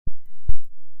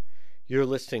You're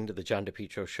listening to the John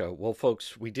DePietro Show. Well,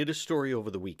 folks, we did a story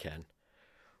over the weekend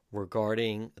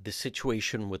regarding the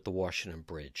situation with the Washington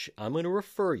Bridge. I'm going to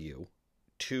refer you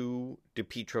to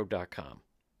DePietro.com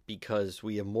because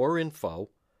we have more info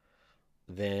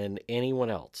than anyone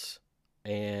else.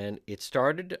 And it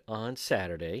started on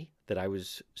Saturday that I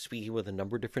was speaking with a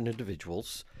number of different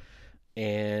individuals.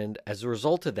 And as a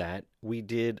result of that, we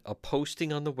did a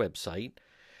posting on the website,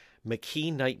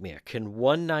 McKee Nightmare. Can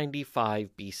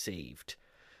 195 be saved?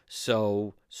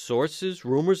 So sources,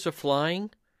 rumors are flying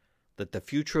that the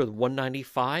future of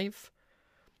 195,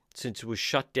 since it was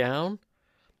shut down,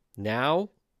 now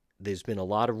there's been a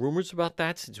lot of rumors about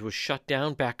that since it was shut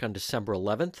down back on December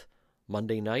 11th,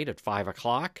 Monday night at 5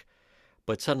 o'clock.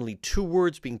 But suddenly 2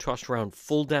 words being tossed around,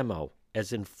 full demo,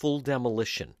 as in full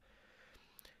demolition.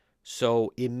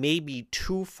 So it may be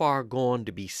too far gone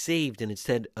to be saved, and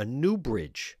instead a new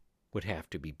bridge would have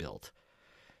to be built.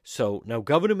 So now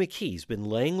Governor McKee's been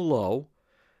laying low.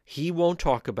 He won't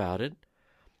talk about it.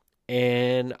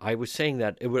 And I was saying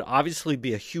that it would obviously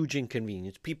be a huge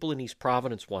inconvenience. People in East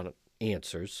Providence want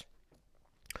answers.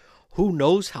 Who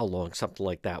knows how long something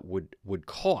like that would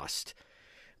cost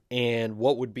and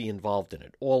what would be involved in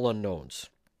it? All unknowns.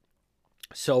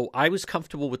 So I was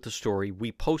comfortable with the story.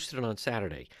 We posted it on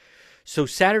Saturday. So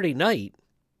Saturday night,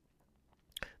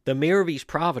 the mayor of East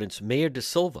Providence, Mayor De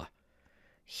Silva,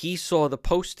 he saw the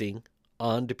posting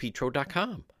on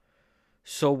DePietro.com.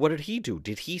 So what did he do?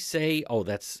 Did he say, oh,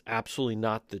 that's absolutely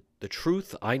not the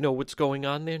truth? I know what's going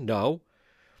on there? No.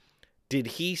 Did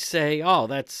he say, oh,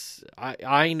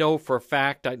 I know for a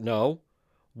fact? No.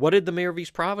 What did the mayor of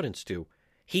East Providence do?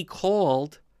 He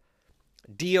called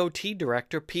DOT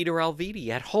Director Peter Alviti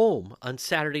at home on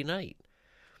Saturday night.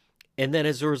 And then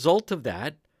as a result of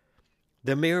that,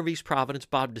 the mayor of East Providence,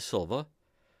 Bob De Silva,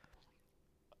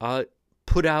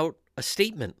 put out a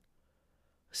statement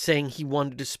saying he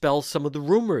wanted to dispel some of the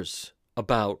rumors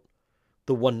about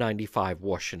the 195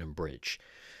 Washington Bridge.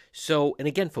 So, and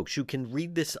again, folks, you can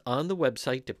read this on the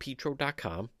website,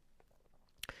 DePietro.com.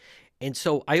 And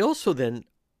so I also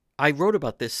I wrote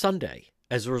about this Sunday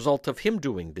as a result of him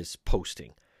doing this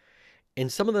posting.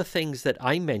 And some of the things that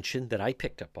I mentioned that I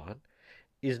picked up on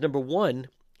is, number one,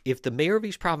 if the mayor of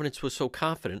East Providence was so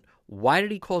confident, why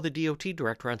did he call the DOT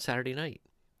director on Saturday night?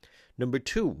 Number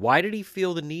two, why did he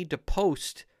feel the need to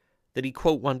post that he,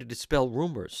 quote, wanted to dispel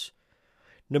rumors?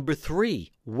 Number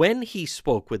three, when he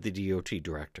spoke with the DOT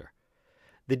director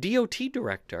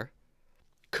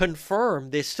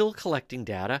confirmed they're still collecting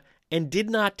data and did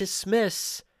not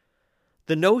dismiss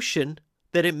the notion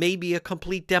that it may be a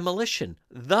complete demolition,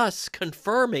 thus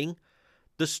confirming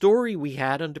the story we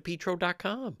had on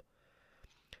DePietro.com.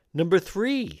 Number four,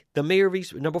 the mayor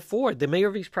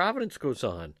of East Providence goes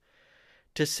on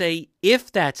to say, if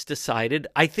that's decided,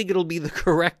 I think it'll be the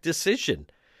correct decision.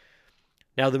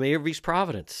 Now, the mayor of East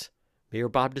Providence, Mayor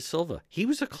Bob De Silva, he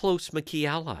was a close McKee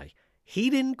ally. He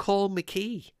didn't call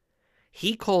McKee.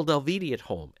 He called Alviti at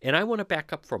home. And I want to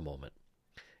back up for a moment.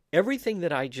 Everything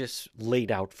that I just laid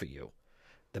out for you,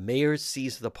 the mayor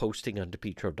sees the posting on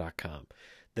DePietro.com.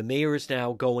 The mayor is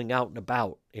now going out and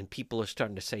about, and people are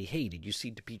starting to say, hey, did you see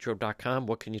DePietro.com?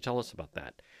 What can you tell us about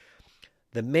that?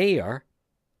 The mayor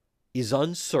is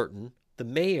uncertain. The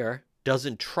mayor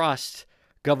doesn't trust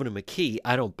Governor McKee.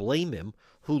 I don't blame him,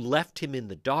 who left him in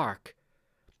the dark,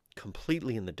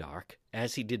 completely in the dark,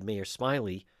 as he did Mayor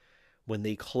Smiley when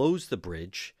they closed the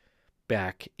bridge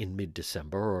back in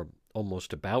mid-December, or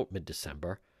almost about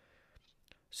mid-December.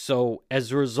 So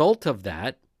as a result of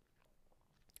that,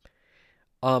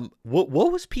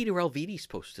 what was Peter Alviti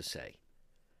supposed to say?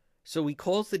 So he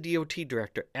calls the DOT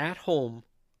director at home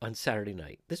on Saturday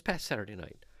night, this past Saturday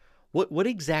night. What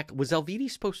exactly was Alviti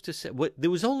supposed to say?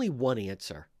 There was only one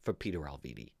answer for Peter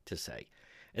Alviti to say,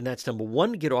 and that's, number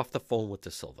one, get off the phone with De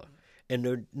Silva,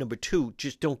 and number two,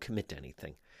 just don't commit to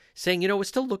anything. Saying, we're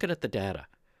still looking at the data.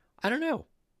 I don't know.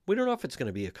 We don't know if it's going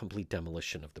to be a complete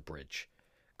demolition of the bridge.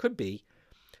 Could be.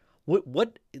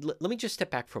 Let me just step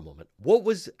back for a moment. What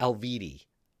was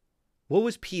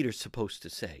Peter supposed to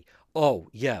say? Oh,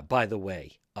 yeah, by the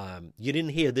way, you didn't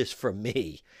hear this from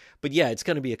me, but yeah, it's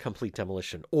going to be a complete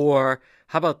demolition. Or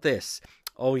how about this?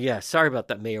 Oh, yeah, sorry about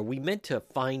that, Mayor. We meant to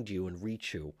find you and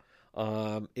reach you.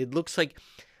 It looks like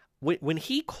when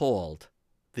he called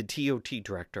the DOT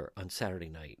director on Saturday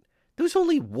night, there was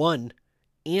only one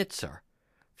answer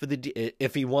for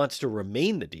if he wants to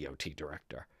remain the DOT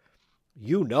director.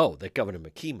 You know that Governor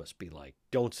McKee must be like,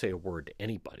 don't say a word to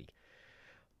anybody.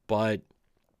 But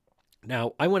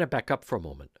now I want to back up for a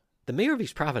moment. The mayor of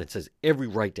East Providence has every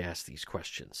right to ask these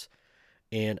questions.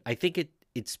 And I think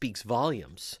it speaks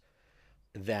volumes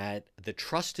that the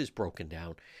trust is broken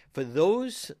down. For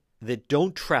those that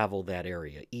don't travel that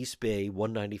area, East Bay,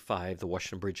 195, the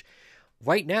Washington Bridge,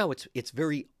 right now it's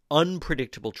very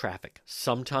unpredictable traffic.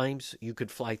 Sometimes you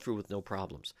could fly through with no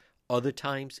problems. Other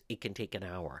times it can take an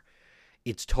hour.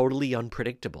 It's totally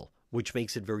unpredictable, which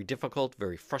makes it very difficult,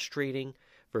 very frustrating,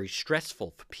 very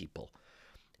stressful for people.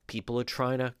 People are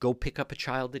trying to go pick up a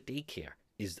child at daycare.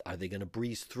 Are they going to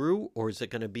breeze through, or is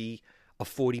it going to be a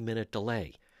 40-minute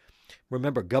delay?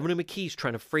 Remember, Governor McKee's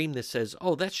trying to frame this as,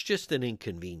 oh, that's just an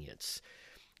inconvenience.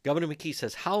 Governor McKee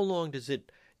says, how long does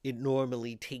it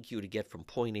normally take you to get from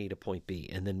point A to point B?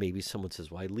 And then maybe someone says,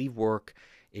 well, I leave work.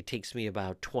 It takes me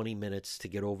about 20 minutes to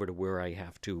get over to where I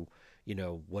have to,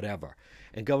 whatever.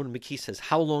 And Governor McKee says,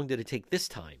 how long did it take this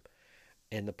time?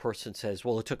 And the person says,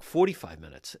 well, it took 45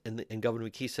 minutes. And Governor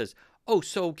McKee says, oh,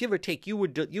 so give or take, you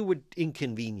would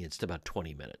inconvenienced about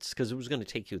 20 minutes because it was going to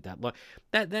take you that long.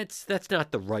 That's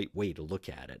not the right way to look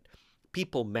at it.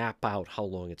 People map out how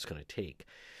long it's going to take.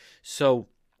 So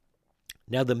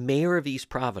now the mayor of East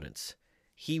Providence,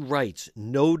 he writes,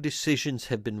 no decisions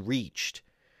have been reached.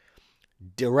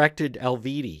 Director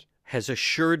Alviti has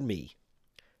assured me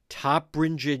Top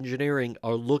Bridge Engineering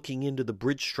are looking into the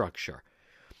bridge structure.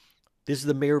 This is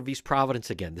the mayor of East Providence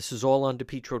again. This is all on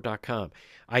DePietro.com.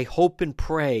 I hope and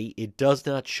pray it does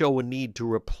not show a need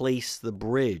to replace the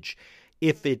bridge.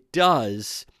 If it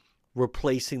does,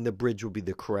 replacing the bridge will be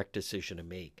the correct decision to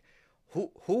make.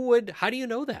 Who would? How do you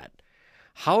know that?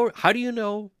 How do you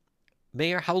know,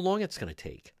 Mayor, how long it's going to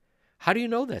take? How do you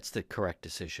know that's the correct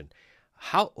decision?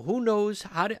 Who knows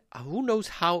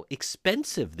how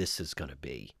expensive this is going to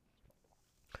be?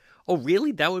 Oh,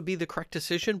 really? That would be the correct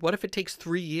decision? What if it takes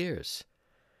 3 years?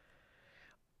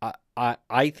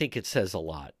 I think it says a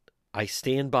lot. I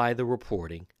stand by the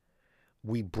reporting.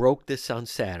 We broke this on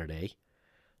Saturday.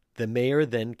 The mayor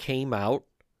then came out.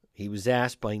 He was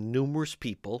asked by numerous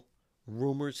people,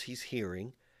 rumors he's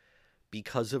hearing,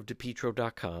 because of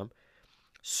DePietro.com,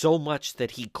 so much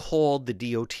that he called the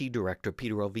DOT director,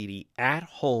 Peter Alviti, at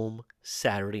home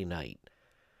Saturday night.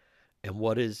 And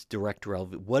what is Director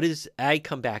Alviti? I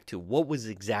come back to, what was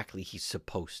exactly he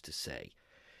supposed to say?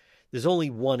 There's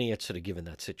only one answer to give in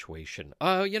that situation.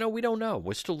 We don't know.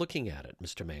 We're still looking at it,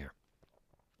 Mr. Mayor.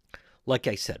 Like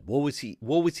I said, what was he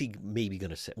maybe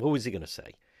going to say? What was he going to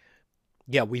say?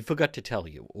 Yeah, we forgot to tell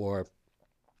you. Or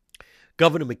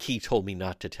Governor McKee told me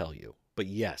not to tell you. But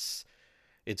yes,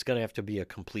 it's going to have to be a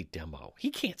complete demo.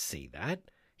 He can't say that.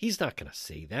 He's not going to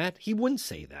say that. He wouldn't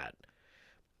say that.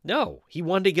 No, he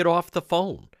wanted to get off the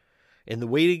phone. And the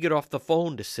way to get off the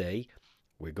phone to say,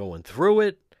 we're going through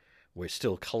it, we're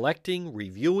still collecting,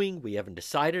 reviewing, we haven't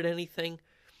decided anything,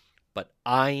 but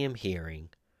I am hearing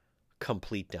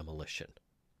complete demolition.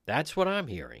 That's what I'm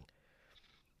hearing.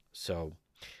 So,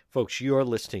 folks, you're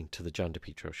listening to The John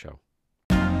DePietro Show.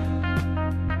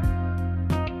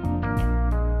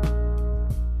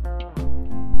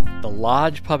 The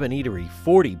Lodge Pub and Eatery,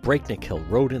 40 Breakneck Hill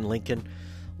Road in Lincoln.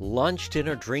 Lunch,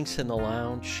 dinner, drinks in the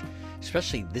lounge,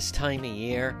 especially this time of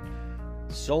year.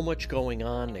 So much going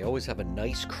on. They always have a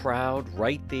nice crowd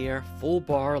right there. Full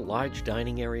bar, large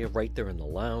dining area right there in the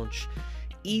lounge.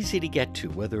 Easy to get to,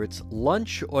 whether it's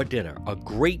lunch or dinner. A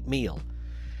great meal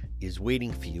is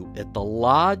waiting for you at the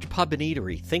Lodge Pub and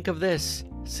Eatery. Think of this,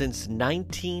 since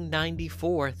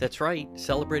 1994. That's right,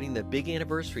 celebrating the big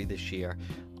anniversary this year.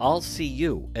 I'll see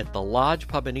you at the Lodge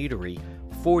Pub and Eatery,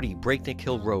 40 Breakneck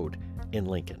Hill Road in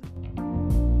Lincoln.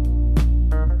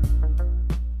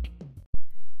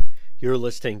 You're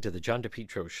listening to The John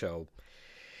DePietro Show.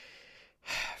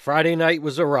 Friday night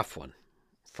was a rough one.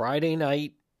 Friday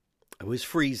night, it was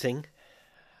freezing,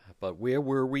 but where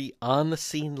were we? On the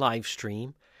scene live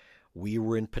stream. We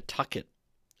were in Pawtucket.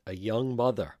 A young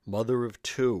mother of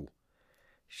two.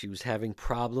 She was having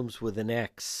problems with an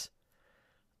ex,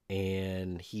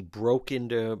 and he broke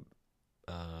into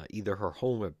either her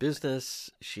home or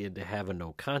business. She had to have a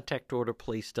no contact order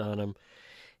placed on him.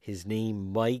 His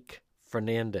name, Mike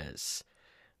Fernandez.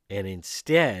 And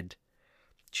instead,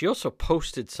 she also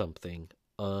posted something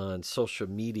on social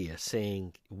media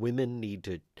saying women need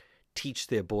to teach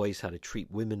their boys how to treat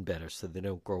women better so they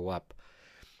don't grow up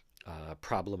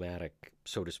problematic,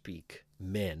 so to speak,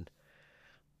 men.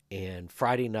 And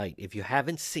Friday night, if you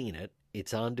haven't seen it,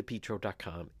 it's on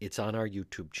DePietro.com. It's on our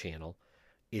YouTube channel.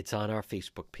 It's on our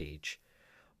Facebook page.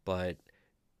 But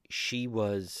she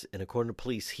was, and according to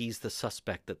police, he's the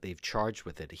suspect that they've charged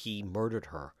with it. He murdered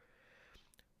her.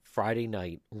 Friday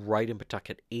night, right in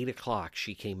Pawtucket, 8 o'clock,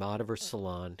 she came out of her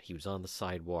salon. He was on the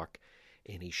sidewalk,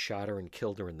 and he shot her and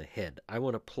killed her in the head. I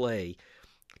want to play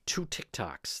 2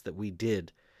 TikToks that we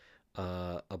did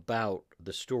about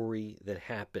the story that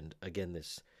happened. Again,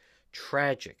 this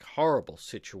tragic, horrible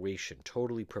situation,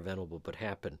 totally preventable, but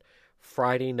happened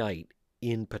Friday night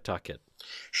in Pawtucket.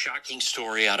 Shocking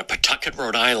story out of Pawtucket,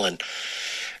 Rhode Island.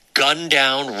 Gunned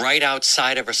down right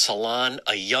outside of a salon,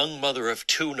 a young mother of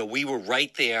two. Now, we were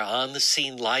right there on the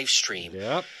scene live stream.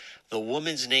 Yep. The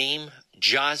woman's name,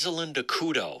 Jocelyn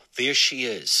DeCudo. There she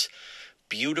is.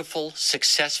 Beautiful,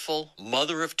 successful,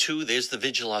 mother of two. There's the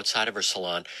vigil outside of her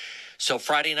salon. So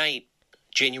Friday night,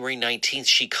 January 19th,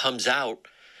 she comes out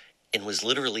and was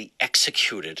literally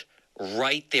executed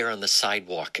right there on the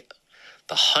sidewalk.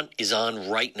 The hunt is on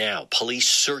right now. Police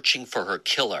searching for her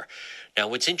killer. Now,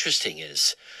 what's interesting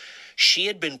is she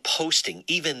had been posting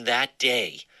even that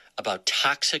day about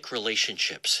toxic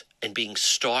relationships and being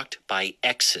stalked by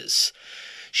exes.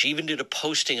 She even did a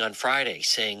posting on Friday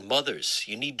saying, mothers,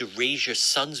 you need to raise your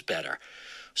sons better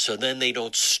so then they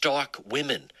don't stalk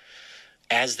women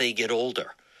as they get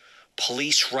older.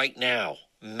 Police right now,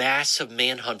 massive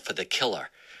manhunt for the killer.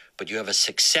 But you have a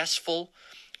successful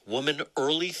woman,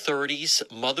 early 30s,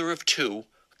 mother of two,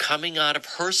 coming out of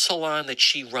her salon that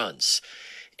she runs.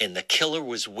 And the killer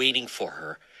was waiting for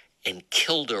her and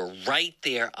killed her right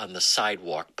there on the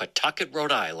sidewalk, Pawtucket,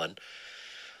 Rhode Island,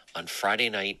 on Friday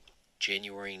night,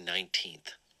 January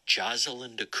 19th.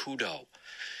 Jocelyn DeCudo.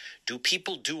 Do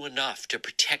people do enough to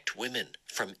protect women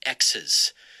from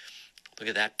exes? Look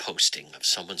at that posting of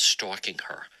someone stalking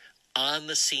her. On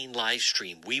the scene live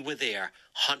stream. We were there.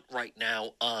 Hunt right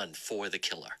now on for the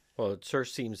killer. Well, it sure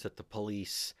seems that the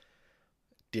police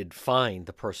did find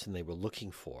the person they were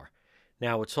looking for.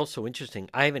 Now, it's also interesting.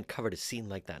 I haven't covered a scene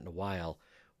like that in a while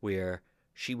where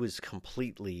she was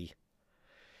completely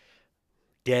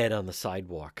dead on the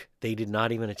sidewalk. They did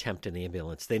not even attempt an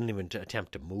ambulance. They didn't even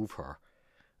attempt to move her.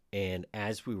 And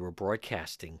as we were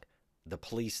broadcasting, the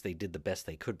police, they did the best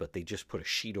they could, but they just put a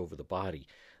sheet over the body.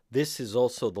 This is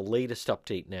also the latest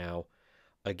update now,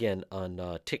 again,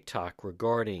 on TikTok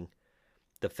regarding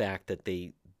the fact that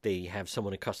they have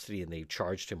someone in custody and they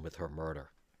charged him with her murder.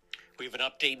 We have an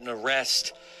update and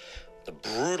arrest. The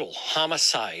brutal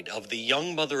homicide of the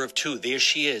young mother of two. There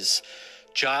she is.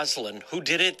 Jocelyn. Who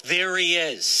did it? There he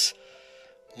is.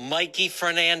 Mikey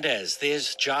Fernandez.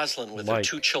 There's Jocelyn with her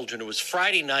two children. It was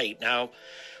Friday night. Now,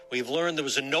 we've learned there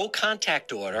was a no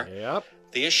contact order. Yep.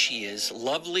 There she is.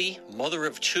 Lovely mother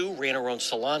of two. Ran her own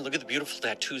salon. Look at the beautiful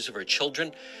tattoos of her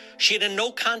children. She had a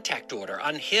no contact order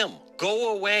on him.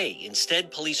 Go away.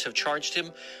 Instead, police have charged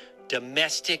him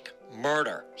domestic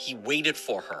murder. He waited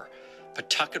for her.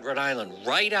 Pawtucket, Rhode Island,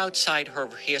 right outside her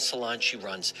hair salon she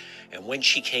runs. And when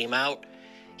she came out,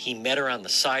 he met her on the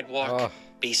sidewalk,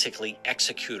 basically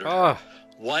executed her.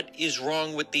 What is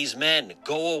wrong with these men?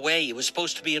 Go away. It was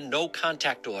supposed to be a no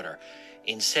contact order.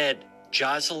 Instead,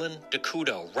 Jocelyn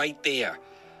DeCudo, right there,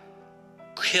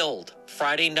 killed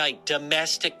Friday night,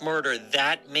 domestic murder.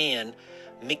 That man,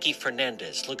 Mickey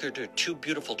Fernandez. Look at her two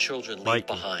beautiful children leave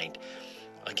behind.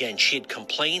 Again, she had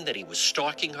complained that he was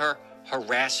stalking her,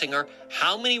 harassing her.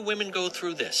 How many women go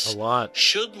through this? A lot.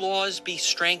 Should laws be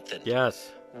strengthened?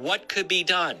 Yes. What could be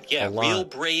done? Yeah, real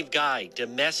brave guy.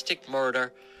 Domestic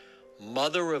murder.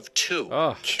 Mother of two.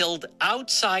 Killed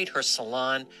outside her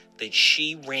salon that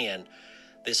she ran.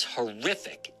 This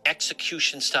horrific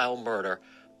execution-style murder.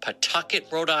 Pawtucket,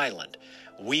 Rhode Island.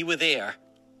 We were there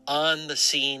on the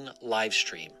scene live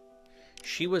stream.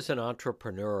 She was an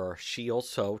entrepreneur. She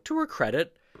also, to her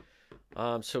credit,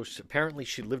 apparently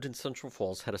she lived in Central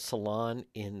Falls, had a salon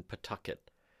in Pawtucket.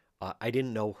 I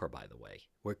didn't know her, by the way.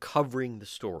 We're covering the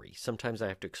story. Sometimes I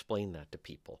have to explain that to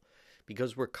people.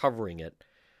 Because we're covering it,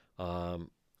 and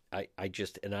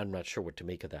I'm not sure what to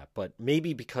make of that. But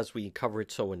maybe because we cover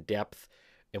it so in depth,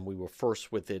 and we were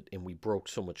first with it, and we broke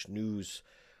so much news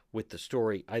with the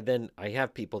story, I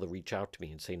have people that reach out to me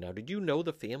and say, now, did you know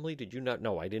the family? Did you not?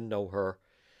 No, I didn't know her.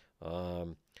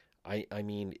 I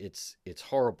mean, it's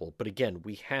horrible. But again,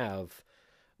 we have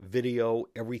video,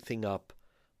 everything up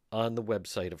on the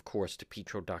website, of course,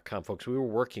 DePetro.com. Folks, we were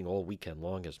working all weekend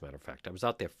long, as a matter of fact. I was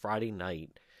out there Friday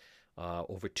night,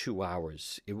 over 2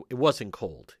 hours. It wasn't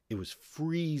cold. It was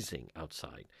freezing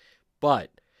outside.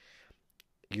 But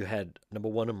you had, number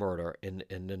one, a murder, and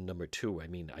then number two, I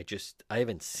mean, I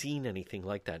haven't seen anything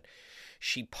like that.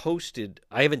 She posted,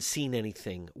 I haven't seen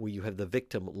anything where you have the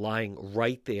victim lying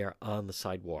right there on the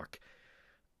sidewalk,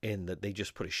 and that they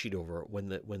just put a sheet over it.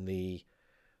 When the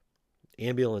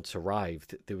ambulance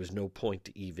arrived, there was no point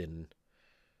to even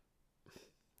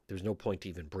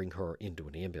bring her into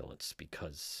an ambulance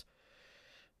because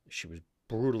she was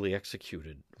brutally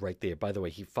executed right there. By the way,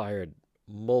 he fired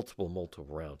multiple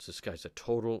rounds. This guy's a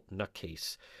total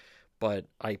nutcase. But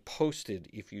I posted,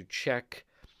 if you check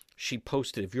She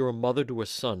posted, if you're a mother to a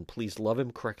son, please love him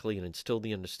correctly and instill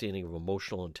the understanding of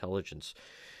emotional intelligence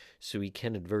so he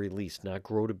can, at very least, not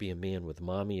grow to be a man with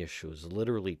mommy issues,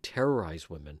 literally terrorize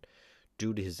women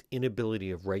due to his inability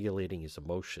of regulating his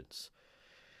emotions.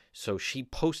 So she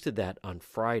posted that on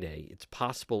Friday. It's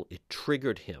possible it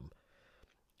triggered him,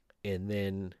 and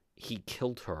then he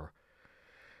killed her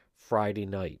Friday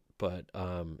night. But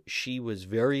she was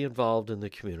very involved in the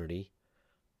community,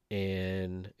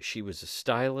 and she was a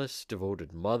stylist,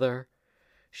 devoted mother.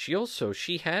 She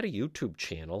had a YouTube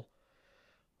channel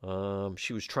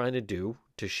she was trying to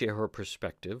share her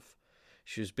perspective.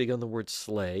 She was big on the word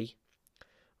slay,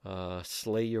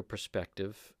 slay your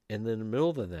perspective. And then in the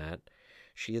middle of that,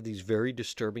 she had these very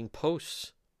disturbing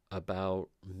posts about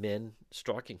men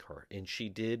stalking her. And she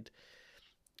did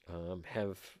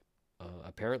have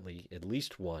apparently at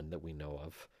least one that we know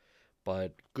of.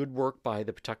 But good work by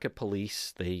the Pawtucket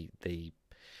police. They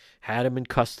had him in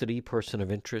custody, person of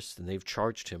interest, and they've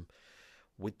charged him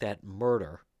with that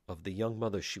murder of the young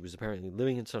mother. She was apparently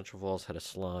living in Central Falls, had a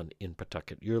salon in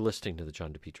Pawtucket. You're listening to The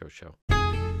John DePetro Show.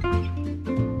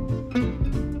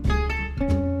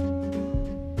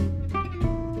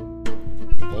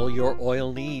 All your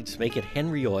oil needs, make it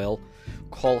Henry Oil.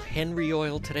 Call Henry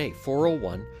Oil today,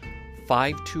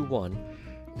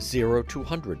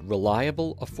 401-521-0200.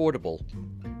 Reliable, affordable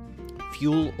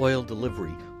fuel oil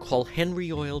delivery. Call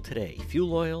Henry Oil today.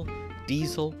 Fuel oil,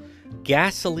 diesel,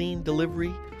 gasoline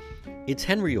delivery. It's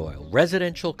Henry Oil,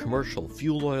 residential, commercial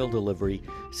fuel oil delivery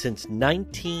since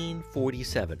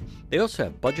 1947. They also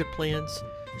have budget plans,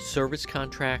 service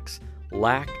contracts,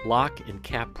 lock and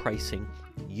cap pricing.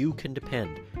 You can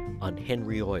depend on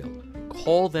Henry Oil.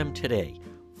 Call them today,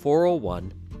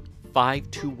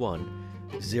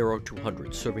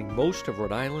 401-521-0200. Serving most of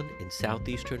Rhode Island and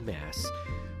southeastern Mass.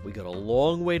 We got a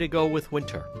long way to go with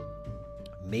winter.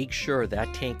 Make sure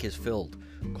that tank is filled.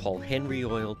 Call Henry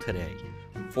Oil today,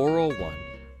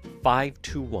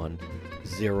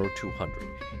 401-521-0200.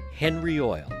 Henry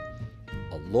Oil,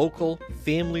 a local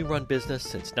family-run business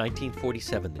since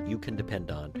 1947 that you can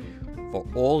depend on. For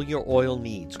all your oil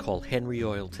needs, call Henry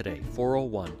Oil today,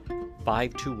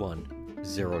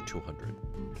 401-521-0200.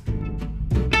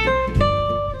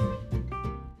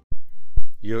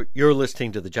 You're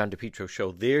listening to The John DePetro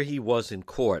Show. There he was in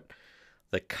court,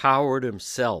 the coward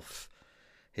himself.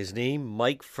 His name,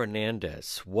 Mike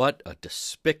Fernandez. What a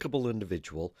despicable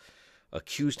individual,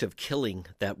 accused of killing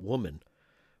that woman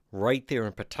right there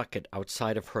in Pawtucket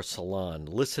outside of her salon.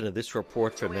 Listen to this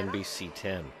report from NBC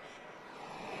 10.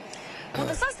 Well,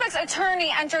 the suspect's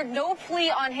attorney entered no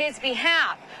plea on his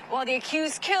behalf, while the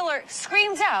accused killer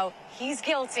screams out he's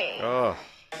guilty. Oh.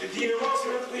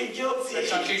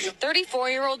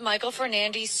 34-year-old Michael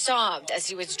Fernandez sobbed as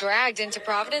he was dragged into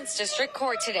Providence District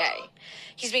Court today.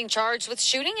 He's being charged with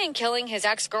shooting and killing his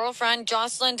ex-girlfriend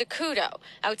Jocelyn DeCudo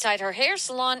outside her hair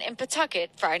salon in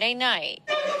Pawtucket Friday night.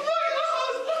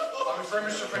 I refer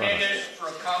Mr. Fernandez for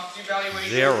a competency evaluation.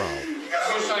 Zero.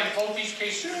 You signed both these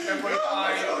cases February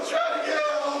 5,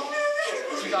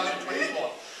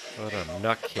 2024. What a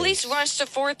nutcase. Police rushed to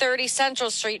 430 Central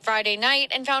Street Friday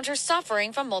night and found her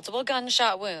suffering from multiple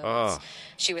gunshot wounds.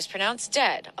 She was pronounced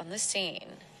dead on the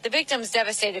scene. The victim's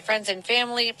devastated friends and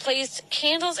family placed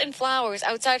candles and flowers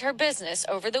outside her business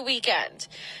over the weekend.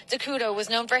 DeCudo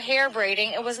was known for hair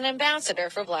braiding and was an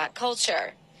ambassador for Black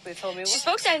culture. She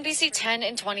spoke to NBC 10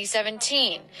 in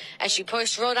 2017 as she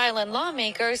pushed Rhode Island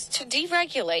lawmakers to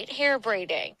deregulate hair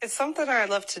braiding. It's something I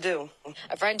love to do.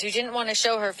 A friend who didn't want to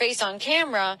show her face on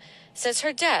camera says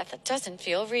her death doesn't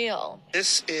feel real.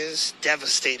 This is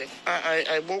devastating.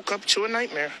 I woke up to a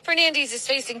nightmare. Fernandez is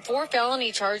facing 4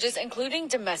 felony charges, including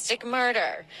domestic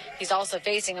murder. He's also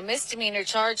facing a misdemeanor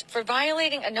charge for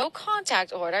violating a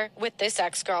no-contact order with this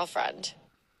ex-girlfriend.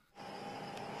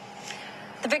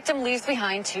 The victim leaves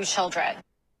behind 2 children.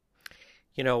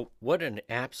 You know, what an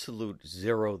absolute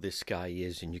zero this guy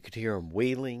is. And you could hear him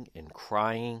wailing and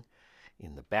crying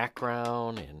in the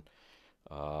background. And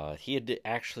he had to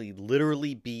actually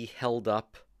literally be held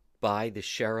up by the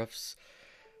sheriffs.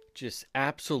 Just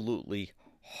absolutely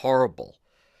horrible.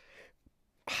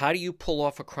 How do you pull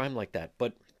off a crime like that?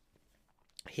 But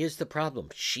here's the problem.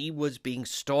 She was being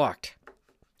stalked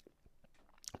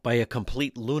by a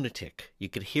complete lunatic. You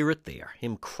could hear it there.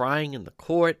 Him crying in the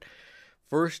court.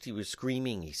 First he was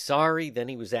screaming he's sorry. Then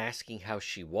he was asking how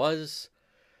she was.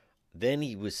 Then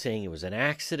he was saying it was an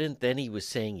accident. Then he was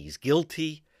saying he's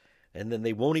guilty. And then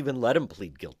they won't even let him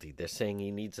plead guilty. They're saying he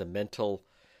needs a mental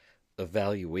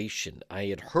evaluation. I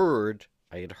had heard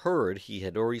he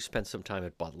had already spent some time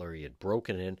at Butler. He had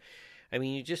broken in. I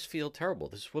mean, you just feel terrible.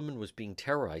 This woman was being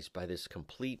terrorized by this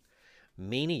complete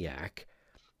maniac.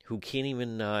 who can't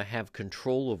even have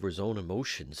control over his own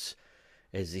emotions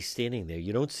as he's standing there.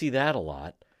 You don't see that a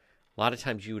lot. A lot of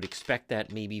times you would expect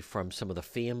that maybe from some of the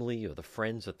family or the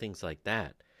friends or things like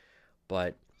that.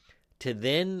 But to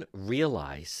then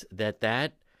realize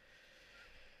that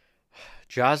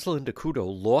Jocelyn Dakudo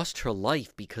lost her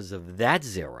life because of that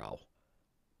zero,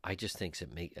 I just think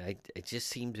it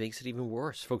just makes it even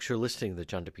worse. Folks, you're listening to the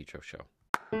John DePetro Show.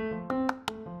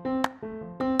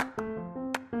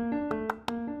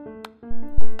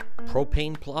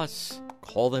 Propane Plus.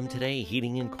 Call them today.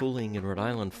 Heating and Cooling in Rhode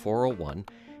Island,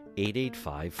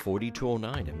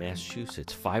 401-885-4209. In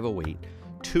Massachusetts,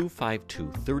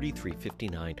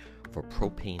 508-252-3359 for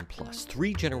Propane Plus.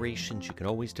 3 generations you can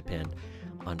always depend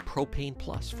on Propane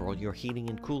Plus for all your heating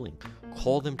and cooling.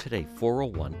 Call them today,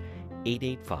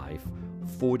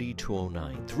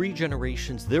 401-885-4209. 3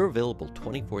 generations. They're available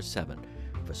 24/7.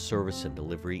 For service and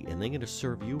delivery, and they're going to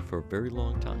serve you for a very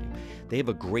long time. They have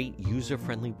a great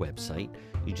user-friendly website.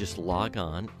 You just log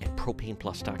on at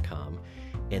propaneplus.com,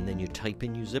 and then you type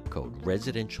in your zip code,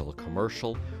 residential or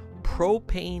commercial.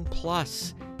 Propane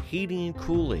Plus, heating and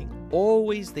cooling,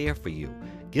 always there for you.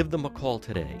 Give them a call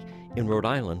today. In Rhode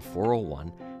Island,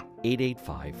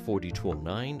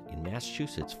 401-885-4209. In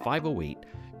Massachusetts,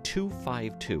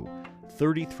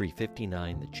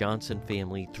 508-252-3359. The Johnson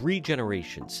family, 3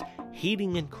 generations.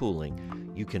 Heating and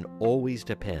cooling, you can always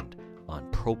depend on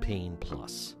Propane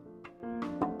Plus.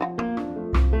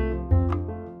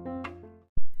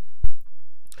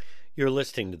 You're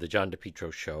listening to the John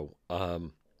DePetro Show.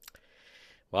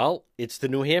 Well, it's the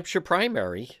New Hampshire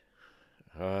primary.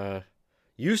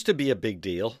 Used to be a big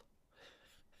deal.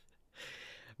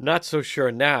 Not so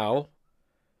sure now.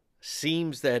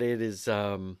 Seems that it is,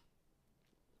 well,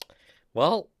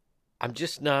 I'm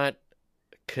just not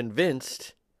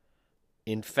convinced,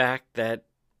 in fact, that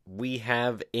we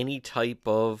have any type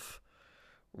of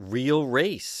real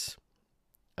race.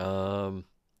 It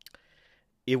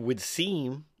would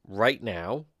seem right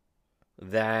now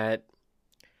that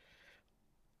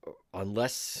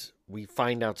unless we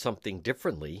find out something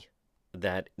differently,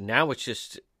 that now it's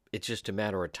just a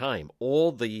matter of time.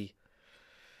 All the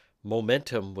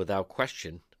momentum, without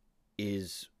question,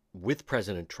 is with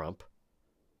President Trump.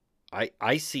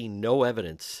 I see no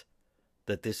evidence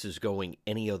that this is going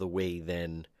any other way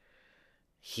than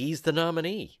he's the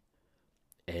nominee.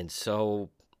 And so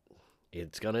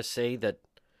it's going to say that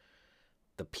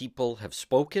the people have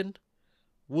spoken.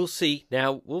 We'll see.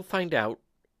 Now, we'll find out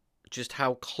just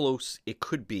how close it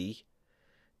could be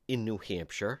in New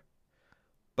Hampshire.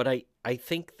 But I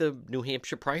think the New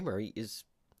Hampshire primary it's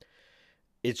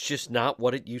just not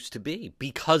what it used to be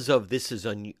because of this is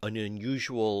an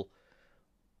unusual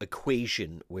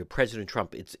equation where President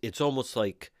Trump, it's almost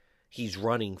like he's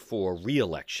running for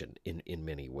re-election in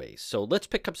many ways. So let's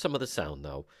pick up some of the sound,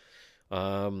 though.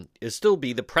 It'll still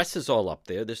be, the press is all up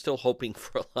there. They're still hoping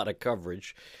for a lot of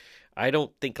coverage. I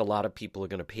don't think a lot of people are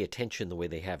going to pay attention the way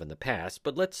they have in the past,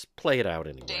 but let's play it out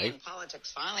anyway. Day in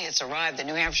politics, finally, it's arrived. The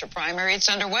New Hampshire primary, it's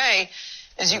underway.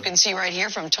 As you can see right here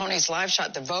from Tony's live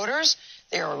shot, the voters,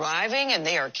 they are arriving and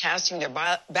they are casting their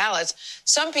ballots.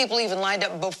 Some people even lined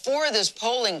up before this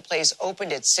polling place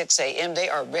opened at 6 a.m. They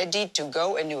are ready to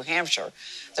go in New Hampshire.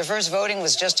 The first voting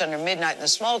was just under midnight in the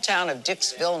small town of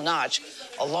Dixville Notch,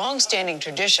 a long-standing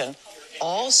tradition.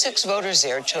 All 6 voters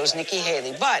there chose Nikki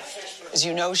Haley. But, as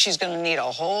you know, she's going to need a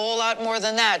whole lot more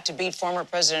than that to beat former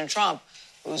President Trump,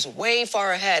 who's way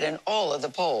far ahead in all of the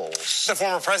polls. The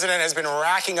former president has been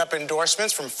racking up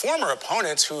endorsements from former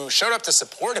opponents who showed up to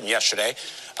support him yesterday.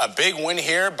 A big win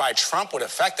here by Trump would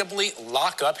effectively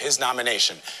lock up his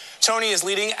nomination. Tony is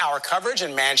leading our coverage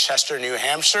in Manchester, New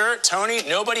Hampshire. Tony,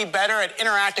 nobody better at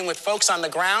interacting with folks on the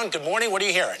ground. Good morning. What are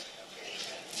you hearing?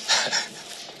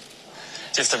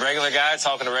 Just a regular guy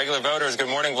talking to regular voters. Good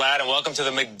morning, Vlad, and welcome to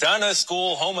the McDonough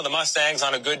School, home of the Mustangs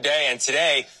on a good day. And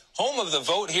today, home of the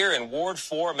vote here in Ward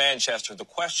 4, Manchester. The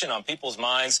question on people's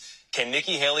minds, can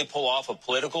Nikki Haley pull off a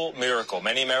political miracle?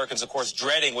 Many Americans, of course,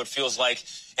 dreading what feels like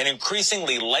an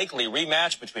increasingly likely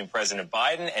rematch between President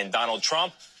Biden and Donald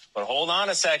Trump. But hold on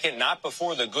a second, not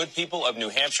before the good people of New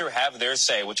Hampshire have their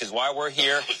say, which is why we're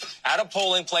here at a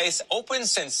polling place, open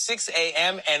since 6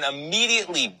 a.m. and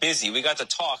immediately busy. We got to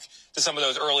talk to some of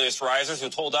those earliest risers who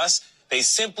told us they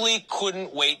simply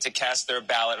couldn't wait to cast their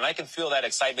ballot. And I can feel that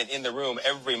excitement in the room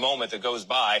every moment that goes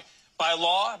by. By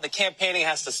law, the campaigning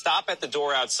has to stop at the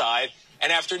door outside.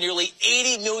 And after nearly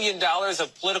 $80 million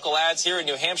of political ads here in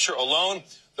New Hampshire alone,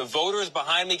 the voters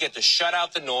behind me get to shut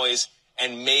out the noise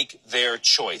and make their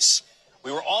choice.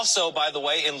 We were also, by the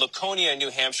way, in Laconia, New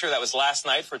Hampshire. That was last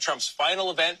night for Trump's final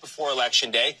event before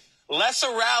Election Day. Less a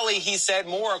rally, he said,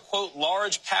 more a, quote,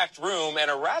 large packed room, and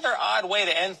a rather odd way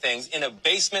to end things in a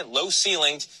basement,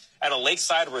 low-ceilinged at a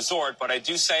lakeside resort. But I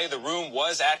do say the room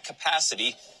was at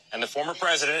capacity, and the former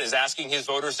president is asking his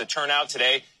voters to turn out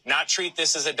today, not treat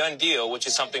this as a done deal, which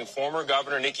is something former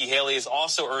Governor Nikki Haley is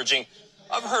also urging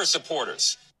of her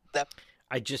supporters.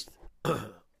 I just,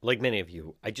 like many of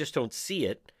you, I just don't see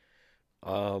it.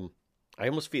 I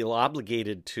almost feel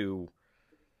obligated to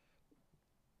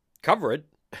cover it,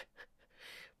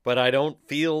 but I don't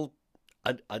feel,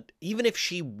 even if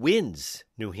she wins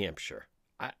New Hampshire,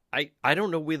 I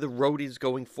don't know where the road is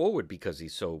going forward because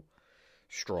he's so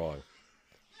strong.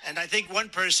 And I think one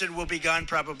person will be gone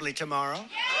probably tomorrow.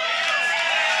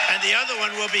 And the other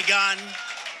one will be gone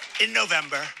in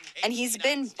November. And he's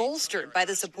been bolstered by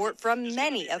the support from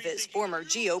many of his former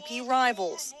GOP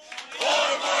rivals. 4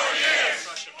 more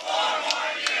years! 4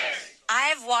 more years!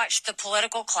 I've watched the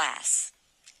political class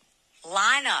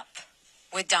line up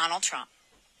with Donald Trump.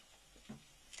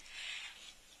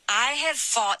 I have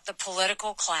fought the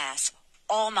political class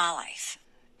all my life.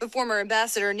 But former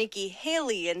Ambassador Nikki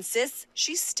Haley insists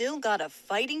she's still got a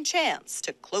fighting chance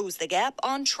to close the gap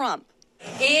on Trump.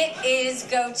 It is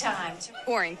go time.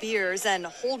 Pouring beers and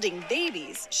holding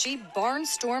babies, she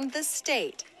barnstormed the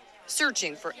state,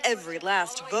 searching for every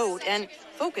last vote and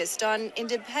focused on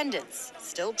independents,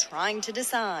 still trying to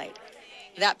decide.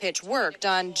 That pitch worked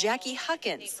on Jackie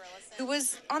Huckins, who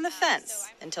was on the fence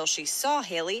until she saw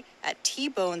Haley at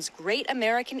T-Bone's Great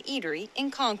American Eatery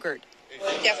in Concord.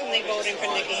 We're definitely voting for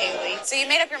Nikki Haley. So you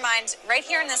made up your mind right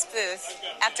here in this booth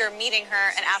after meeting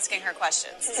her and asking her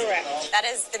questions. Correct. That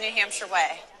is the New Hampshire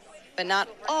way. But not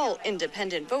all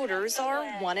independent voters are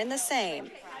one and the same.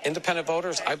 Independent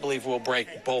voters, I believe, will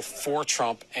break both for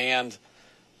Trump and,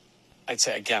 I'd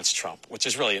say, against Trump, which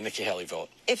is really a Nikki Haley vote.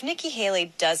 If Nikki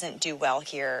Haley doesn't do well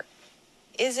here,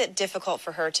 is it difficult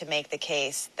for her to make the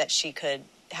case that she could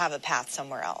have a path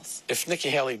somewhere else? If Nikki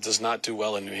Haley does not do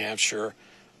well in New Hampshire,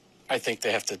 I think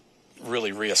they have to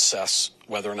really reassess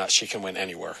whether or not she can win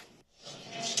anywhere.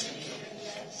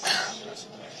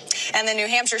 And the New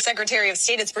Hampshire Secretary of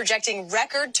State is projecting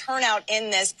record turnout in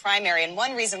this primary. And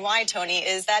one reason why, Tony,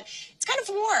 is that it's kind of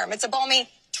warm. It's a balmy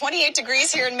 28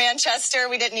 degrees here in Manchester.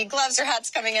 We didn't need gloves or hats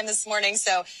coming in this morning.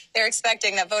 So they're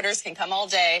expecting that voters can come all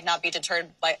day, not be deterred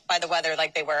by the weather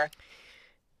like they were.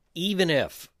 Even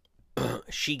if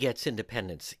she gets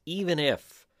independence, even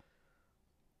if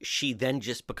she then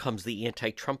just becomes the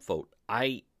anti-Trump vote,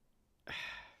 I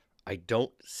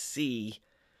don't see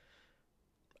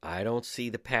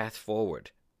the path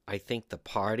forward. I think the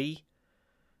party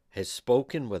has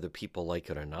spoken, whether people like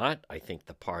it or not. I think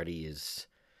the party is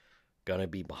going to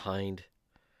be behind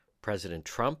President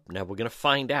Trump. Now we're going to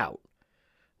find out.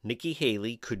 Nikki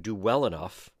Haley could do well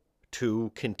enough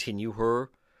to continue her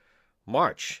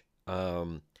march.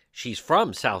 She's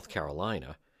from South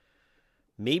Carolina.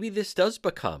 Maybe this does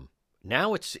become,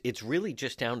 now it's really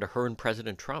just down to her and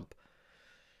President Trump.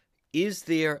 Is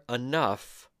there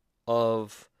enough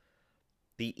of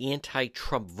the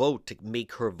anti-Trump vote to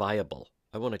make her viable?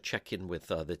 I want to check in with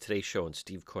the Today Show and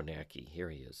Steve Kornacki. Here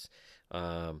he is.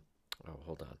 Oh,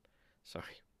 hold on.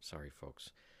 Sorry, folks.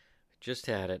 Just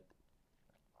had it.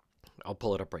 I'll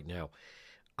pull it up right now.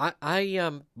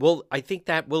 I think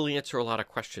that will answer a lot of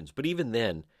questions. But even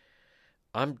then,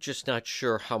 I'm just not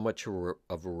sure how much of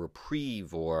a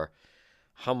reprieve or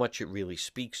how much it really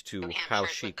speaks to how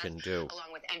she can do.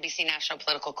 Along with NBC national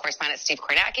political correspondent Steve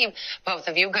Kornacki, both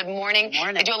of you, good morning. Good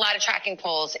morning. They do a lot of tracking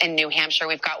polls in New Hampshire.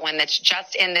 We've got one that's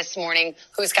just in this morning.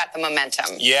 Who's got the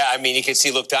momentum? Yeah, I mean, you can see,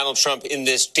 look, Donald Trump in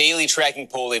this daily tracking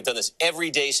poll, they've done this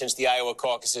every day since the Iowa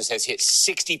caucuses, has hit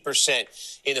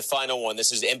 60% in the final one.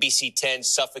 This is NBC 10,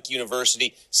 Suffolk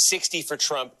University, 60 for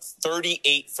Trump,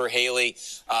 38 for Haley.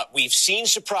 We've seen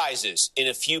surprises in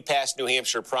a few past New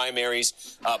Hampshire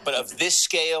primaries, but of this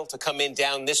scale to come in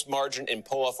down this margin and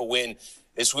pull off a win,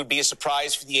 this would be a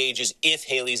surprise for the ages if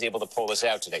Haley is able to pull this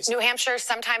out today. New Hampshire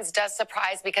sometimes does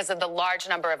surprise because of the large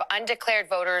number of undeclared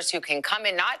voters who can come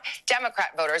in, not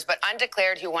Democrat voters, but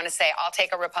undeclared who want to say, I'll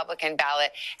take a Republican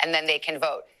ballot, and then they can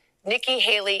vote. Nikki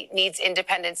Haley needs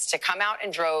independents to come out in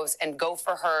droves and go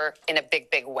for her in a big,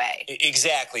 big way.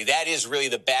 Exactly. That is really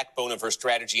the backbone of her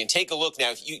strategy. And take a look now.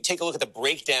 If you take a look at the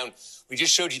breakdown, we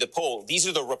just showed you the poll. These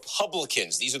are the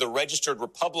Republicans. These are the registered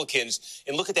Republicans.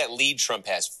 And look at that lead Trump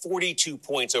has, 42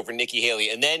 points over Nikki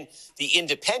Haley. And then the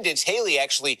independents, Haley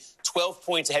actually 12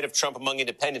 points ahead of Trump among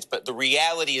independents. But the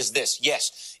reality is this.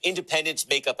 Yes, independents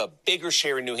make up a bigger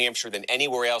share in New Hampshire than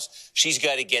anywhere else. She's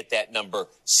got to get that number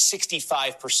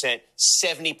 65%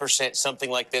 70%, something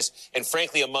like this. And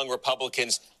frankly, among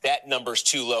Republicans, that number's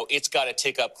too low. It's got to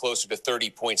tick up closer to 30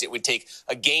 points. It would take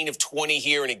a gain of 20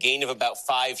 here and a gain of about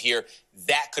 5 here.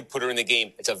 That could put her in the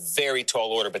game. It's a very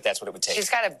tall order, but that's what it would take. She's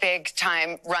got a big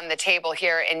time run the table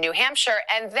here in New Hampshire.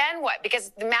 And then what?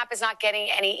 Because the map is not getting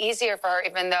any easier for her,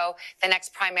 even though the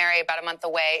next primary about a month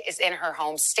away is in her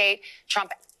home state.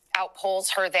 Trump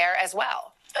outpolls her there as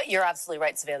well. You're absolutely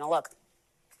right, Savannah. Look,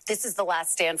 this is the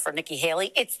last stand for Nikki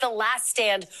Haley. It's the last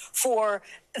stand for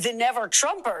the Never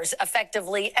Trumpers,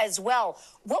 effectively, as well.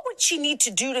 What would she need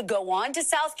to do to go on to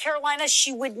South Carolina?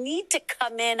 She would need to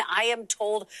come in, I am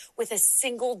told, with a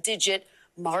single-digit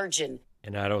margin.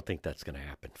 And I don't think that's going to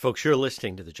happen. Folks, you're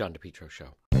listening to The John DePetro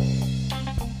Show.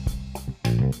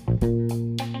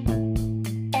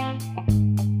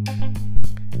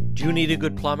 Do you need a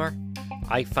good plumber?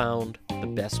 I found the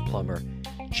best plumber,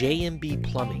 J&B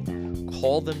Plumbing.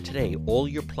 Call them today. All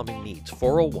your plumbing needs.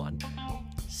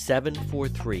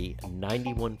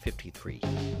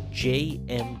 401-743-9153.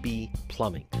 J&B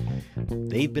Plumbing.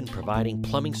 They've been providing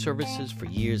plumbing services for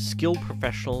years. Skilled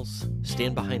professionals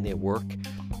stand behind their work.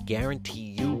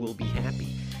 Guarantee you will be happy.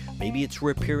 Maybe it's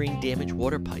repairing damaged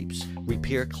water pipes,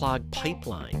 repair clogged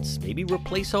pipelines, maybe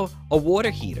replace a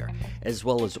water heater, as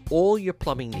well as all your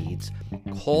plumbing needs.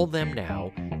 Call them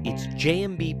now. It's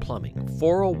J&B Plumbing,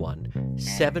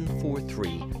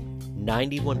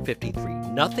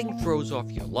 401-743-9153. Nothing throws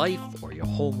off your life or your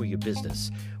home or your business.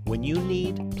 When you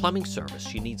need plumbing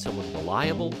service, you need someone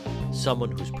reliable, someone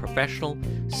who's professional,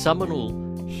 someone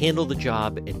who'll handle the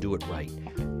job and do it right.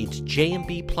 It's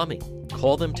J&B Plumbing.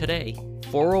 Call them today,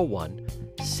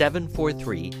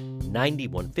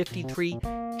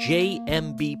 401-743-9153,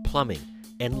 J&B Plumbing,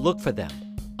 and look for them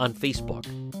on Facebook.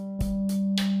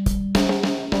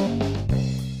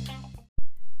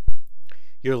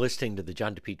 You're listening to The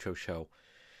John DePetro Show.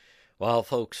 Well,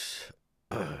 folks,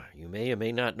 you may or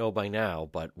may not know by now,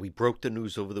 but we broke the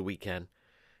news over the weekend.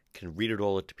 You can read it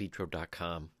all at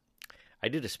DePetro.com. I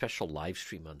did a special live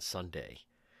stream on Sunday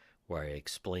where I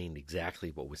explained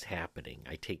exactly what was happening.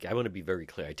 I want to be very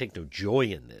clear. I take no joy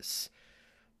in this,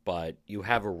 but you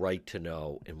have a right to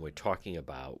know, and we're talking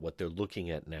about what they're looking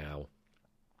at now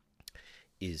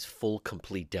is full,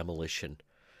 complete demolition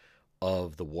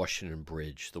of the Washington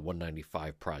Bridge, the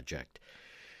 195 project.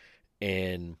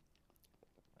 And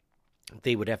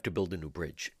they would have to build a new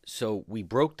bridge. So we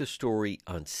broke the story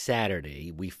on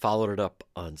Saturday. We followed it up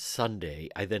on Sunday.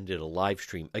 I then did a live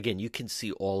stream. Again, you can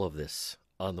see all of this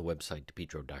on the website,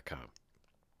 DePetro.com.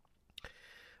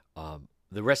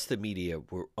 The rest of the media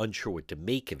were unsure what to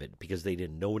make of it because they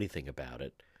didn't know anything about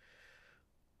it.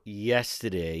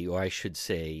 Yesterday, or I should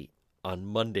say on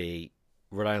Monday,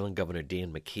 Rhode Island Governor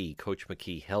Dan McKee, Coach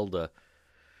McKee, held a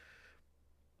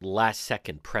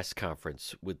last-second press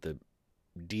conference with the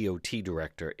DOT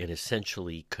director and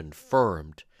essentially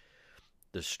confirmed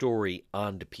the story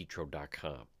on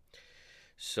DePetro.com.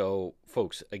 So,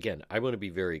 folks, again, I want to be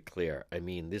very clear. I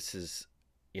mean, this is,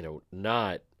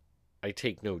 not, I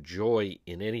take no joy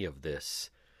in any of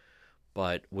this.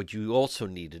 But what you also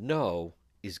need to know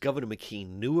is Governor McKee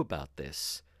knew about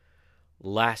this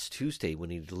last Tuesday when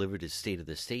he delivered his State of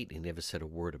the State, and he never said a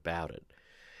word about it.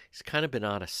 He's kind of been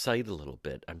out of sight a little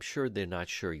bit. I'm sure they're not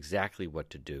sure exactly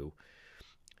what to do.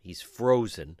 He's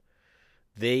frozen.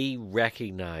 They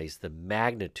recognize the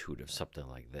magnitude of something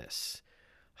like this.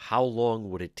 How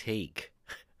long would it take?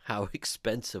 How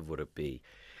expensive would it be?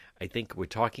 I think we're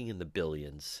talking in the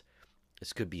billions.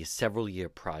 This could be a several-year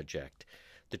project.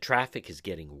 The traffic is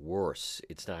getting worse.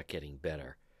 It's not getting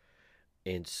better.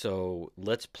 And so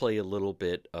let's play a little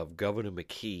bit of Governor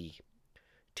McKee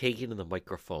taking the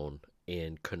microphone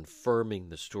and confirming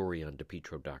the story on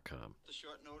DePetro.com. The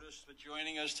short notice for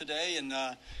joining us today, and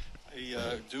I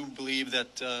do believe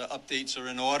that updates are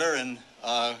in order and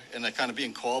they're kind of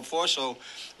being called for. So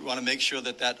we want to make sure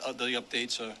that the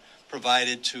updates are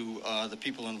provided to the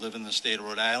people who live in the state of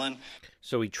Rhode Island.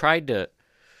 So he tried to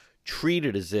treat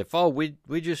it as if,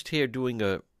 we're just here doing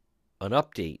an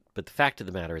update. But the fact of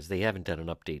the matter is they haven't done an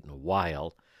update in a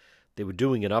while. They were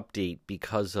doing an update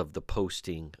because of the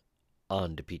posting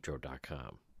on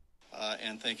DePetro.com.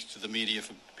 And thanks to the media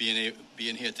for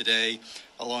being here today,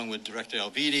 along with Director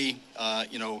Alviti.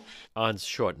 On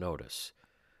short notice.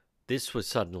 This was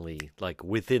suddenly, like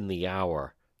within the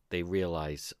hour, they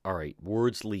realized, all right,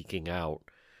 word's leaking out,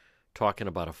 talking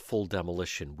about a full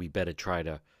demolition. We better try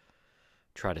to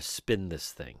spin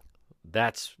this thing.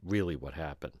 That's really what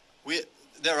happened.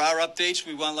 There are updates.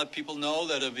 We want to let people know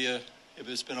that if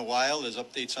it's been a while, there's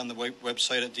updates on the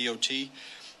website at DOT.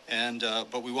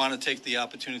 But we want to take the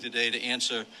opportunity today to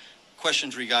answer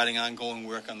questions regarding ongoing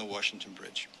work on the Washington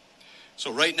Bridge.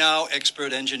 So right now,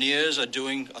 expert engineers are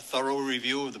doing a thorough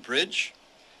review of the bridge,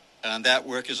 and that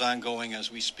work is ongoing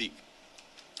as we speak.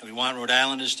 We want Rhode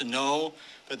Islanders to know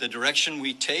that the direction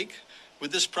we take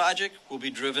with this project will be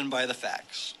driven by the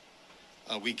facts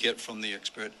we get from the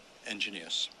expert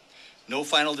engineers. No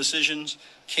final decisions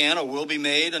can or will be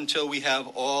made until we have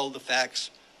all the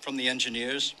facts from the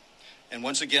engineers. And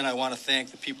once again, I want to thank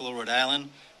the people of Rhode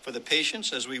Island for the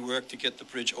patience as we work to get the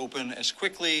bridge open as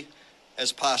quickly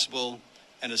as possible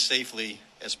and as safely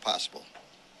as possible.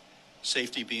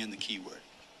 Safety being the key word.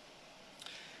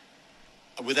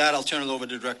 With that, I'll turn it over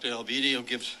to Director Alviti. He'll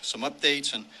give some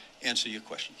updates and answer your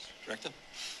questions. Director?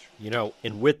 You know,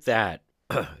 and with that,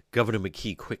 Governor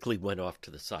McKee quickly went off to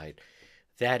the side.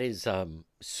 That is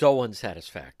so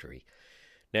unsatisfactory.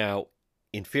 Now,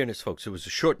 in fairness, folks, it was a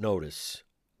short notice.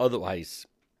 Otherwise,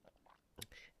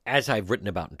 as I've written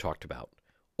about and talked about,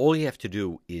 all you have to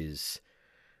do is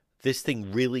this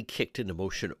thing really kicked into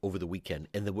motion over the weekend.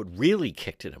 And then what really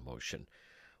kicked into motion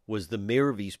was the mayor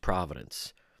of East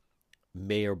Providence,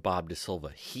 Mayor Bob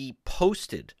DeSilva. He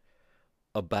posted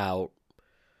about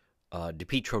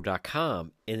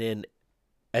DePietro.com, and then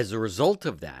as a result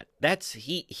of that,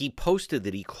 he posted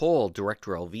that he called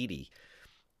Director Alviti.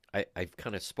 I've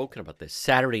kind of spoken about this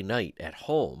Saturday night at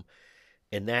home,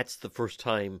 and that's the first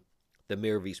time the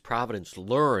mayor of East Providence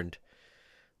learned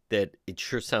that it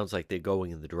sure sounds like they're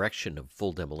going in the direction of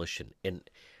full demolition. And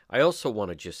I also want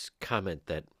to just comment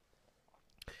that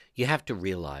you have to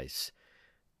realize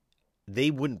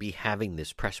they wouldn't be having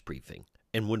this press briefing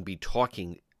and wouldn't be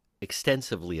talking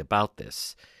extensively about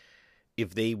this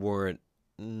if they weren't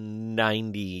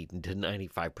 90 to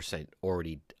 95%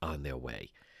 already on their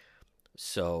way.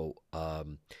 So,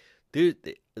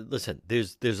 listen,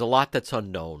 there's a lot that's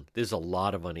unknown. There's a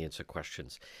lot of unanswered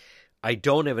questions. I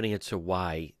don't have an answer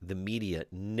why the media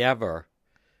never,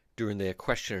 during their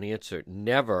question and answer,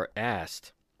 never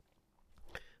asked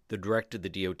the director of the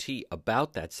DOT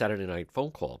about that Saturday night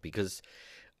phone call, because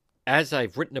as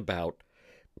I've written about,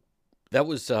 that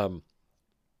was, to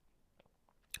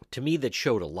me, that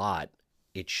showed a lot.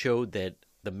 It showed that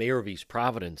the mayor of East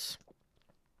Providence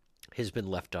has been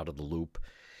left out of the loop.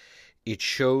 It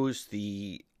shows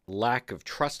the lack of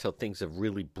trust, how things have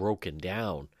really broken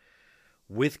down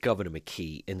with Governor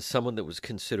McKee and someone that was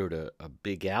considered a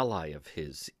big ally of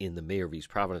his in the mayor of East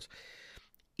Providence.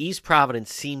 East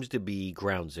Providence seems to be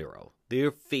ground zero. They're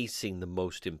facing the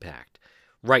most impact.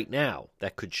 Right now,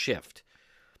 that could shift.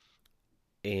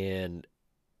 And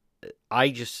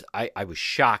I was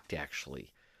shocked,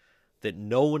 actually, that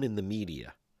no one in the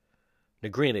media, now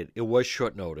granted, it was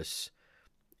short notice.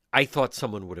 I thought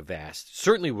someone would have asked,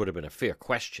 certainly would have been a fair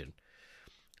question.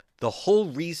 The whole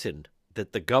reason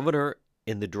that the governor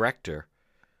and the director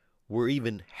were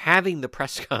even having the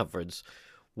press conference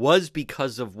was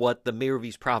because of what the mayor of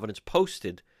East Providence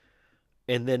posted,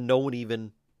 and then no one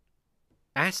even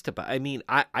asked about. I mean,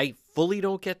 I fully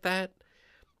don't get that.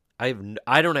 I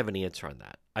don't have an answer on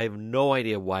that. I have no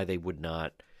idea why they would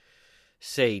not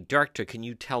say, Director, can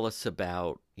you tell us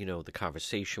about, the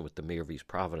conversation with the mayor of East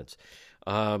Providence?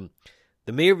 The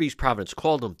mayor of East Providence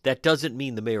called him. That doesn't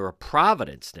mean the mayor of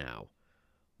Providence now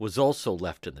was also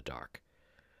left in the dark.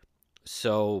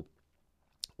 So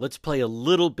let's play a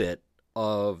little bit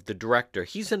of the director.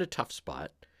 He's in a tough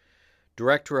spot.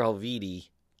 Director Alviti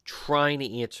trying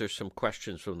to answer some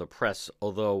questions from the press,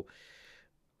 although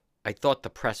I thought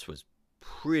the press was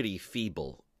pretty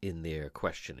feeble in their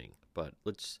questioning. But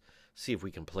let's see if we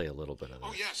can play a little bit of this.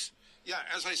 Oh, yes. Yeah,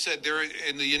 as I said,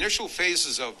 in the initial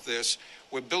phases of this,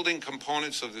 we're building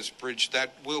components of this bridge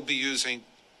that we'll be using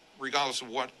regardless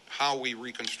of how we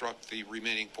reconstruct the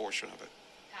remaining portion of it.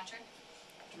 Patrick?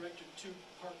 Director,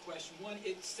 two-part question. One,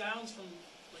 it sounds from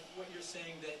what you're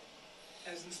saying that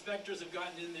as inspectors have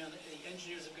gotten in there, and the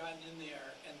engineers have gotten in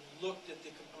there and looked at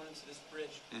the components of this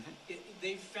bridge,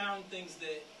 they've found things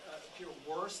that appear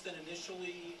worse than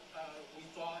initially we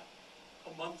thought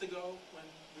a month ago when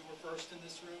we were first in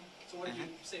this room. So what did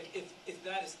you say, if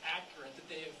that is accurate, that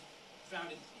they have found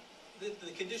it,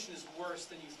 the condition is worse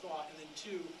than you thought, and then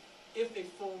two, if a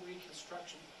full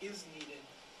reconstruction is needed,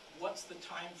 what's the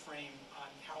time frame on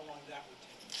how long that would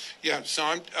take? Yeah, so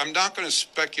I'm not going to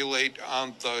speculate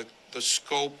on the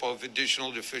scope of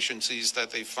additional deficiencies that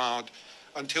they found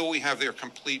until we have their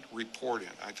complete report in.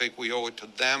 I think we owe it to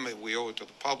them and we owe it to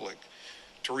the public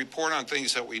to report on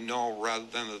things that we know rather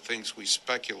than the things we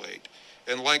speculate.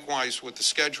 And likewise with the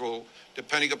schedule,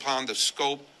 depending upon the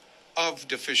scope of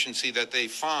deficiency that they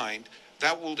find,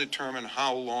 that will determine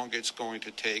how long it's going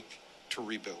to take to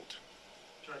rebuild.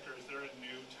 Director, is there a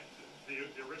new, the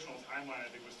original timeline I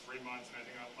think was 3 months, and I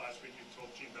think last week you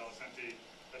told Gene Bellicenti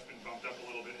that's been bumped up a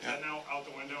little bit. Is that now out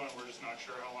the window, and we're just not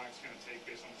sure how long it's going to take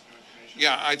based on this new information?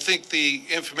 Yeah, I think the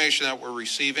information that we're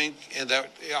receiving, and that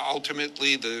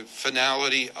ultimately the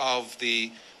finality of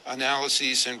the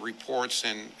analyses and reports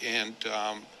and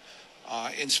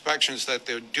inspections that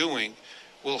they're doing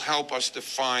will help us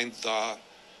define the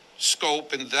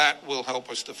scope, and that will help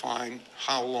us define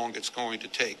how long it's going to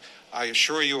take. I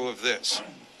assure you of this,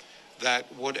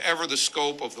 that whatever the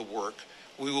scope of the work,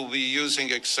 we will be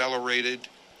using accelerated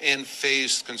and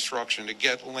phased construction to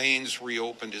get lanes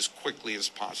reopened as quickly as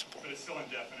possible. But it's still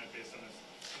indefinite based on this?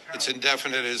 It's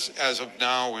indefinite as of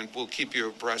now, and we'll keep you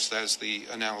abreast as the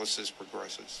analysis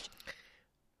progresses.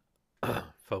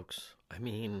 Folks, I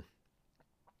mean,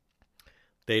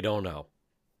 they don't know.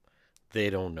 They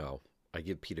don't know. I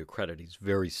give Peter credit. He's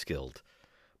very skilled.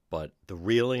 But the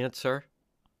real answer,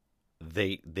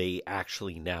 they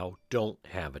actually now don't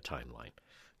have a timeline.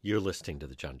 You're listening to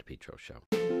The John DePetro Show.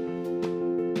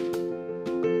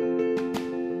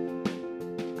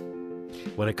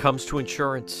 When it comes to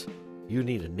insurance, you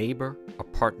need a neighbor, a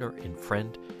partner, and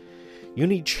friend. You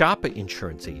need Shoppa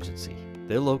Insurance Agency.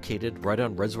 They're located right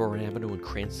on Reservoir Avenue in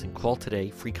Cranston. Call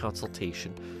today, free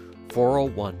consultation,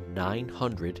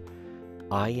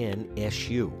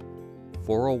 401-900-INSU,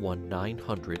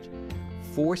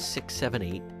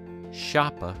 401-900-4678,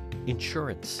 Shoppa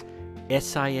Insurance,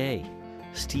 SIA.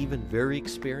 Stephen, very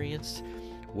experienced,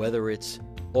 whether it's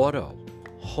auto,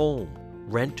 home,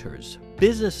 renters,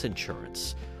 business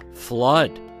insurance,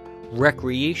 flood,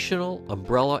 recreational,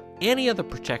 umbrella, any other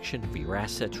protection for your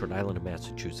assets, Rhode Island and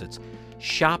Massachusetts.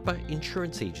 Shoppa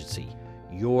Insurance Agency,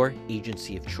 your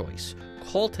agency of choice.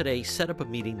 Call today, set up a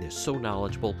meeting. They're so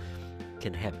knowledgeable,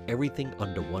 can have everything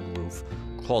under one roof.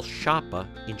 Call Shoppa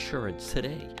Insurance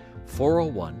today,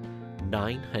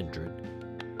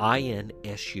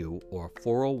 401-900-INSU or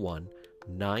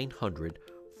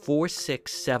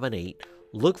 401-900-4678.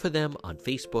 Look for them on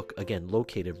Facebook, again,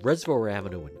 located Reservoir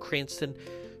Avenue in Cranston.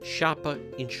 Shoppa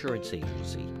Insurance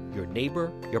Agency, your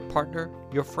neighbor, your partner,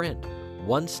 your friend.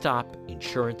 One-stop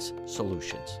insurance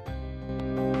solutions.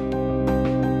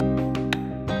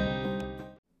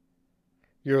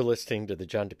 You're listening to The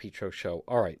John DePetro Show.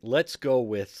 All right, let's go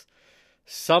with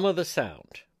some of the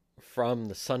sound from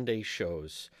the Sunday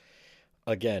shows.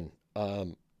 Again,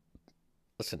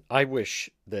 listen, I wish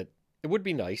that it would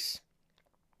be nice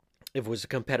if it was a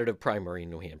competitive primary in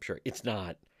New Hampshire. It's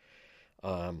not.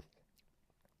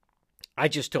 I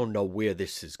just don't know where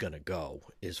this is going to go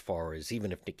as far as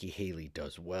even if Nikki Haley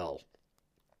does well.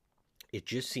 It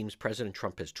just seems President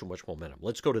Trump has too much momentum.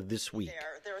 Let's go to this week.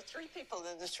 There are three people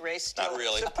in this race still, not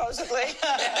really. Supposedly.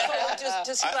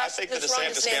 I think the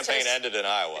DeSantis campaign ended in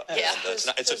Iowa. Yeah.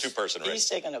 It's a two-person race. He's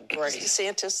taking a break. Is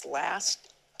DeSantis last?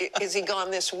 Is he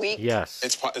gone this week? Yes.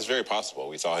 It's very possible.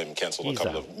 We saw him cancel a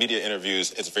couple of media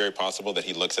interviews. It's very possible that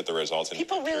he looks at the results.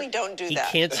 People really don't do that.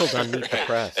 He canceled on Meet the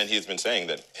Press. And he's been saying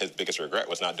that his biggest regret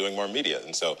was not doing more media.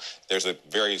 And so there's a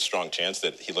very strong chance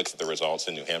that he looks at the results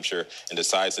in New Hampshire and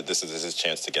decides that this is his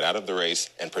chance to get out of the race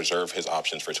and preserve his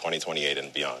options for 2028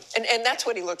 and beyond. And that's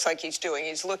what he looks like he's doing.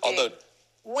 He's looking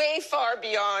way far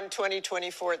beyond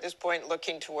 2024 at this point,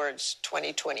 looking towards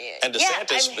 2028. And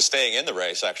DeSantis staying in the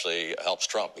race actually helps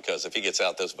Trump, because if he gets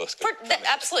out, those votes could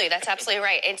absolutely. That's absolutely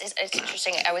right. It's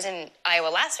interesting. I was in Iowa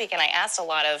last week, and I asked a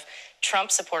lot of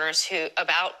Trump supporters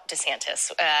about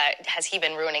DeSantis. Has he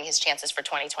been ruining his chances for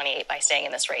 2028 by staying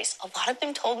in this race? A lot of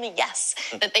them told me yes,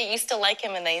 that they used to like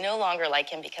him and they no longer like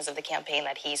him because of the campaign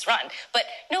that he's run. But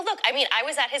no, look, I mean, I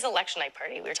was at his election night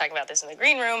party. We were talking about this in the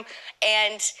green room,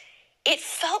 and it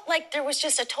felt like there was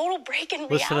just a total break in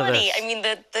reality. I mean,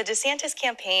 the DeSantis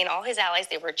campaign, all his allies,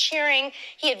 they were cheering.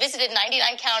 He had visited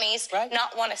 99 counties,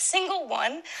 not won a single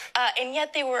one, and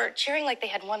yet they were cheering like they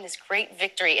had won this great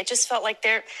victory. It just felt like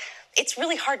it's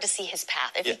really hard to see his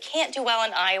path. If he can't do well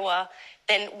in Iowa,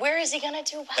 then where is he going to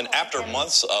do well? And after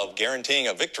months of guaranteeing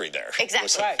a victory there, it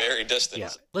was very distant. Yeah.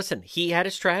 Listen, he had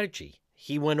a strategy.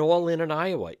 He went all in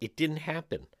Iowa. It didn't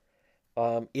happen.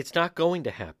 It's not going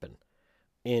to happen.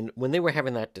 And when they were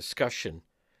having that discussion,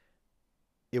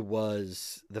 it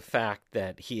was the fact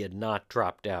that he had not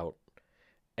dropped out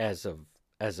as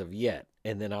of yet.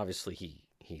 And then obviously he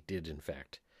did, in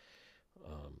fact,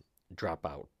 drop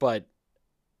out. But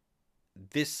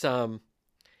this, then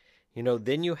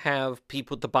you have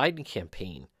people at the Biden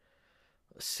campaign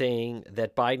saying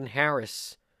that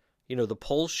Biden-Harris, the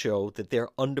polls show that they're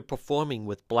underperforming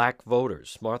with black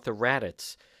voters. Martha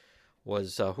Raddatz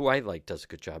was who I like does a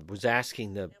good job, was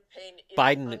asking the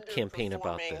Biden campaign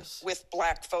about this. With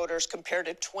black voters compared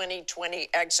to 2020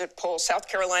 exit polls. South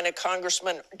Carolina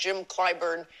Congressman Jim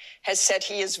Clyburn has said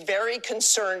he is very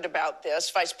concerned about this.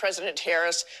 Vice President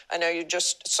Harris, I know you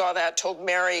just saw that, told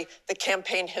Mary the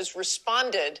campaign has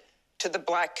responded to the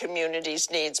black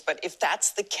community's needs. But if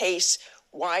that's the case,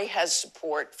 why has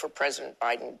support for President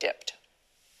Biden dipped?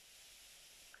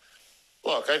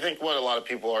 Look, I think what a lot of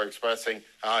people are expressing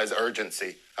is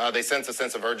urgency. They sense a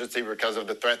sense of urgency because of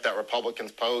the threat that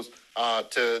Republicans pose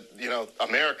to,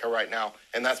 America right now.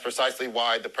 And that's precisely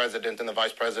why the president and the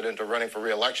vice president are running for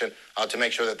re-election to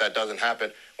make sure that that doesn't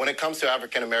happen. When it comes to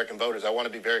African-American voters, I want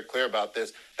to be very clear about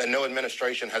this, that no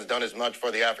administration has done as much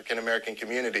for the African-American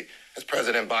community as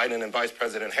President Biden and Vice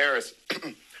President Harris.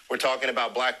 We're talking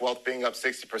about black wealth being up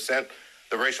 60%,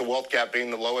 the racial wealth gap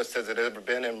being the lowest as it has ever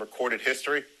been in recorded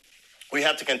history. We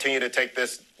have to continue to take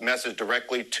this message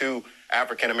directly to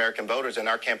African-American voters, and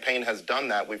our campaign has done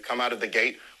that. We've come out of the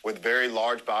gate with very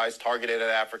large buys targeted at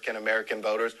African-American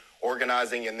voters,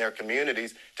 organizing in their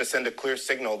communities to send a clear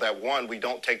signal that, one, we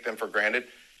don't take them for granted.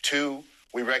 Two,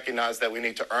 we recognize that we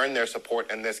need to earn their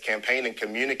support in this campaign and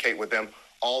communicate with them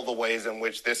all the ways in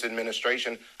which this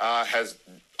administration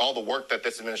all the work that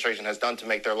this administration has done to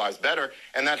make their lives better.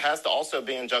 And that has to also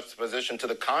be in juxtaposition to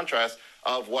the contrast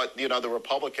of what, the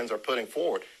Republicans are putting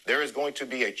forward. There is going to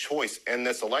be a choice in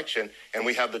this election, and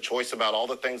we have the choice about all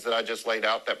the things that I just laid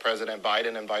out that President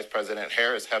Biden and Vice President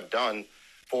Harris have done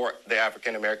for the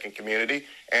African-American community,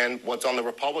 and what's on the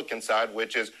Republican side,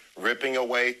 which is ripping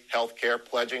away health care,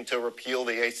 pledging to repeal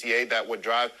the ACA that would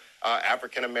drive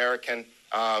African-American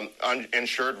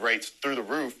uninsured rates through the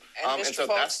roof. And so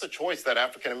that's the choice that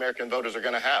African-American voters are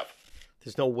going to have.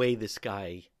 There's no way this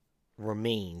guy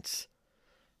remains,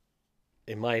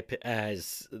 in my opinion,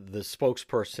 as the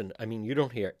spokesperson. I mean, you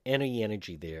don't hear any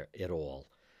energy there at all.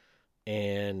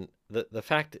 And the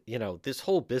fact, this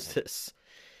whole business,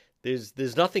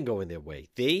 there's nothing going their way.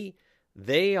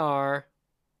 They are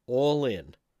all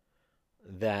in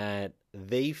that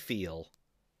they feel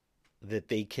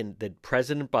that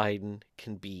President Biden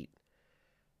can beat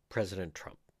President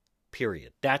Trump.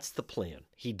 Period. That's the plan.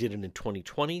 He did it in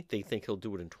 2020. They think he'll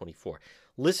do it in 2024.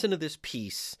 Listen to this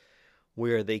piece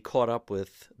where they caught up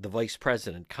with the vice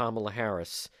president, Kamala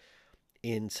Harris,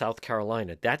 in South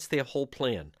Carolina. That's their whole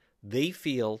plan. They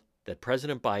feel that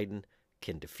President Biden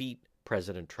can defeat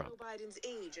President Trump. Joe Biden's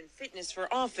age and fitness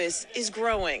for office is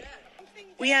growing.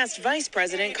 We asked Vice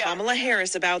President Kamala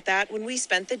Harris about that when we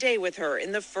spent the day with her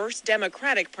in the first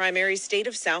Democratic primary state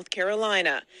of South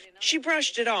Carolina. She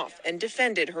brushed it off and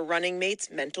defended her running mate's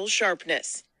mental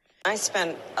sharpness. I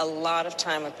spent a lot of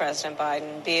time with President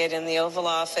Biden, be it in the Oval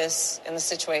Office, in the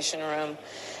Situation Room,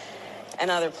 and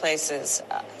other places.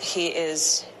 He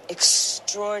is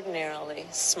extraordinarily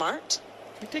smart.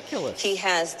 Ridiculous. He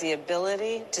has the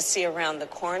ability to see around the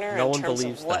corner in terms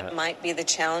of what might be the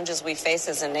challenges we face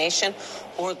as a nation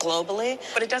or globally.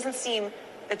 But it doesn't seem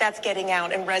that that's getting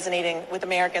out and resonating with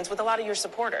Americans, with a lot of your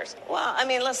supporters. Well, I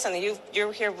mean, listen,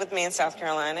 you're here with me in South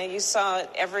Carolina. You saw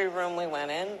every room we went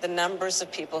in, the numbers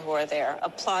of people who are there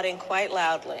applauding quite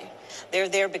loudly. They're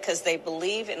there because they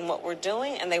believe in what we're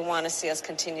doing and they want to see us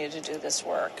continue to do this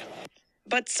work.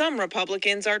 But some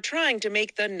Republicans are trying to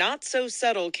make the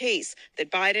not-so-subtle case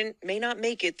that Biden may not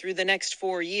make it through the next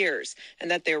 4 years and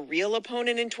that their real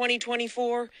opponent in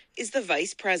 2024 is the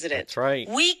vice president. That's right.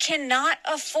 We cannot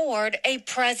afford a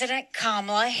President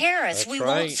Kamala Harris. We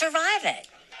won't survive it.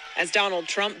 As Donald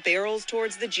Trump barrels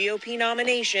towards the GOP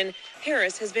nomination,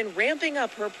 Harris has been ramping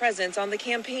up her presence on the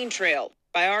campaign trail.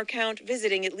 By our count,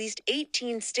 visiting at least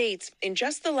 18 states in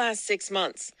just the last 6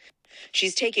 months.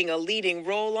 She's taking a leading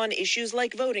role on issues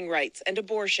like voting rights and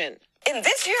abortion. In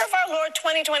this year of our Lord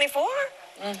 2024,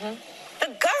 the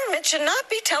government should not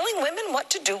be telling women what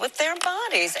to do with their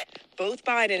bodies. Both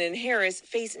Biden and Harris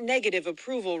face negative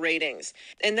approval ratings.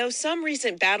 And though some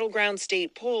recent battleground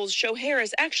state polls show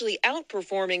Harris actually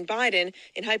outperforming Biden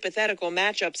in hypothetical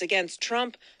matchups against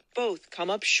Trump, both come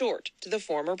up short to the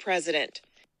former president.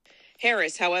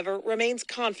 Harris, however, remains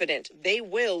confident they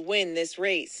will win this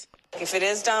race. If it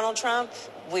is Donald Trump,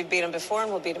 we've beat him before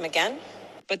and we'll beat him again.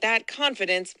 But that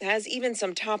confidence has even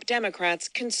some top Democrats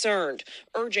concerned,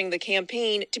 urging the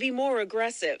campaign to be more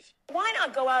aggressive. Why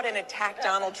not go out and attack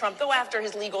Donald Trump, go after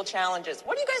his legal challenges?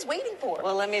 What are you guys waiting for?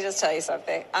 Well, let me just tell you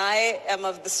something. I am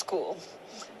of the school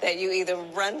that you either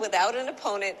run without an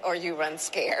opponent or you run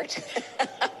scared.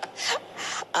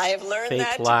 I have learned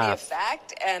that to be a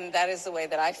fact, and that is the way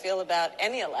that I feel about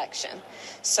any election.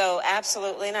 So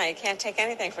absolutely not. You can't take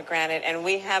anything for granted, and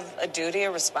we have a duty,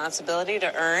 a responsibility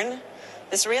to earn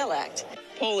this REAL Act.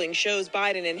 Polling shows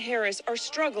Biden and Harris are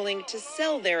struggling to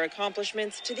sell their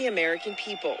accomplishments to the American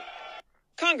people.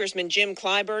 Congressman Jim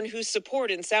Clyburn, whose support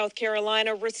in South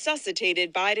Carolina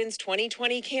resuscitated Biden's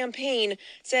 2020 campaign,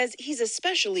 says he's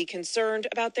especially concerned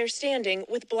about their standing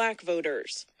with black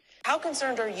voters. How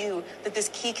concerned are you that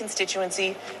this key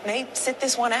constituency may sit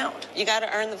this one out? You got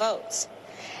to earn the votes.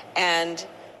 And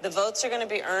the votes are going to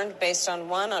be earned based on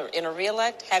in a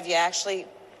re-elect, have you actually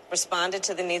responded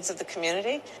to the needs of the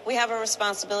community? We have a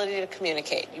responsibility to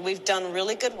communicate. We've done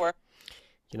really good work.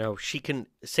 You know, she can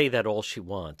say that all she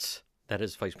wants. That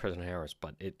is Vice President Harris,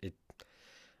 but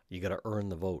you got to earn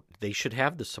the vote. They should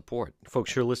have the support.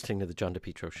 Folks, you're listening to the John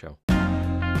DePietro Show.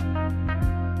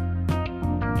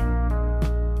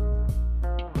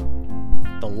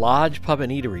 The Lodge Pub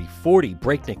and Eatery, 40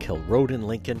 Breakneck Hill Road in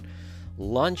Lincoln.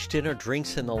 Lunch, dinner,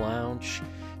 drinks in the lounge,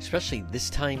 especially this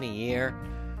time of year.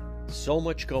 So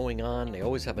much going on. They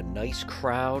always have a nice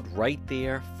crowd right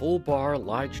there. Full bar,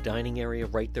 large dining area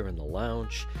right there in the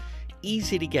lounge.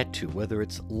 Easy to get to, whether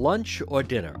it's lunch or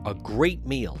dinner. A great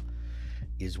meal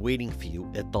is waiting for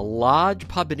you at the Lodge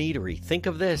Pub and Eatery. Think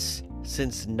of this,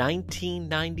 since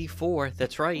 1994,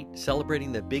 that's right,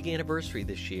 celebrating the big anniversary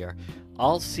this year.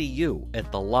 I'll see you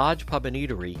at the Lodge Pub and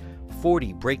Eatery,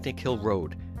 40 Breakneck Hill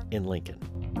Road in Lincoln.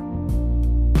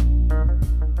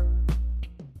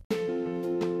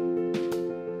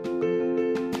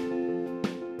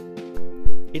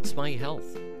 It's My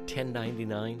Health,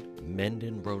 1099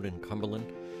 Mendon Road in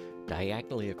Cumberland,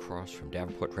 diagonally across from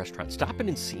Davenport Restaurant. Stop in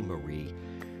and see Marie,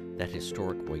 that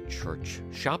historic white church.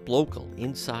 Shop local,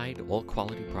 inside, all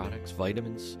quality products,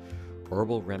 vitamins,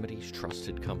 herbal remedies,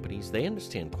 trusted companies. They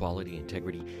understand quality,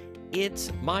 integrity.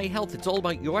 It's My Health. It's all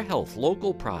about your health.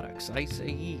 Local products,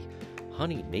 acai,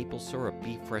 honey, maple syrup,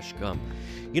 beef fresh gum.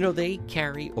 You know, they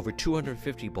carry over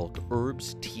 250 bulk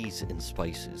herbs, teas, and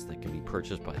spices that can be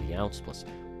purchased by the ounce, plus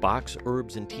box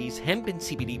herbs and teas, hemp and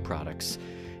CBD products,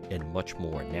 and much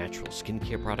more. Natural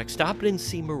skincare products. Stop in and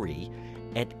see Marie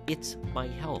at It's My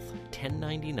Health,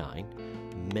 1099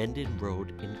 Mendon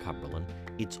Road in Cumberland.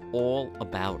 It's all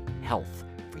about health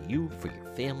for you, for your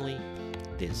family.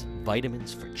 There's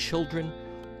vitamins for children,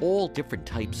 all different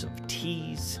types of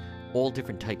teas, all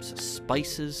different types of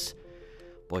spices.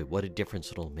 Boy, what a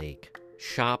difference it'll make.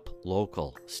 Shop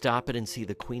local. Stop it and see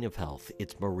the Queen of Health.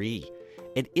 It's Marie.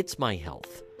 And It's My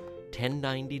Health,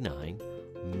 1099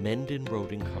 Mendon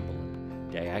Road in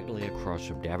Cumberland, diagonally across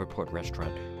from Davenport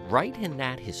Restaurant, right in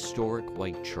that historic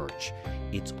white church.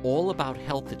 It's all about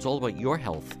health. It's all about your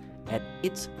health at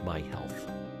It's My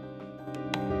Health.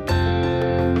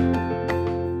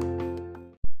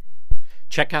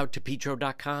 Check out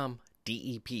DePietro.com,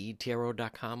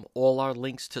 DEPETRO.com. All our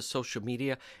links to social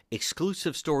media,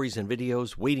 exclusive stories and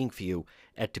videos waiting for you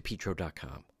at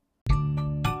DePietro.com.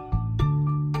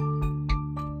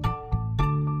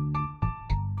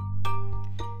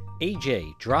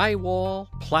 AJ, drywall,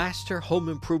 plaster, home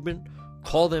improvement.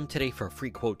 Call them today for a free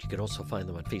quote. You can also find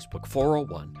them on Facebook,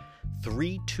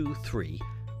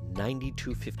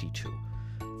 401-323-9252.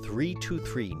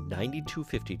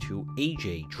 323-9252.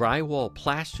 AJ, drywall,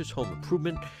 plasters, home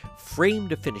improvement, frame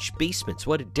to finish basements.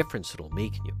 What a difference it'll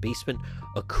make in your basement.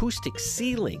 Acoustic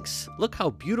ceilings. Look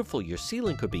how beautiful your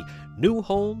ceiling could be. New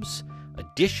homes,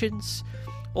 additions.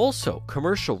 Also,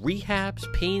 commercial rehabs,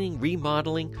 painting,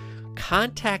 remodeling.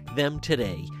 Contact them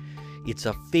today. It's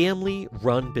a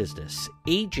family-run business.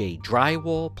 AJ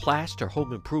Drywall, Plaster,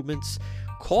 Home Improvements.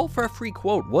 Call for a free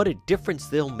quote. What a difference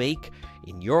they'll make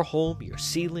in your home, your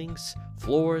ceilings,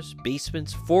 floors,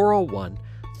 basements.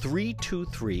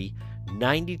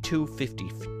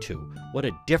 401-323-9252. What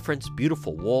a difference.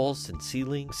 Beautiful walls and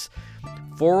ceilings.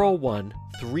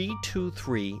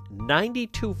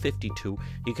 401-323-9252.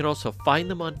 You can also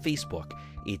find them on Facebook.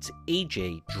 It's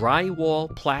AJ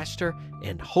Drywall, Plaster,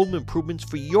 and Home Improvements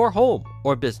for your home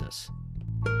or business.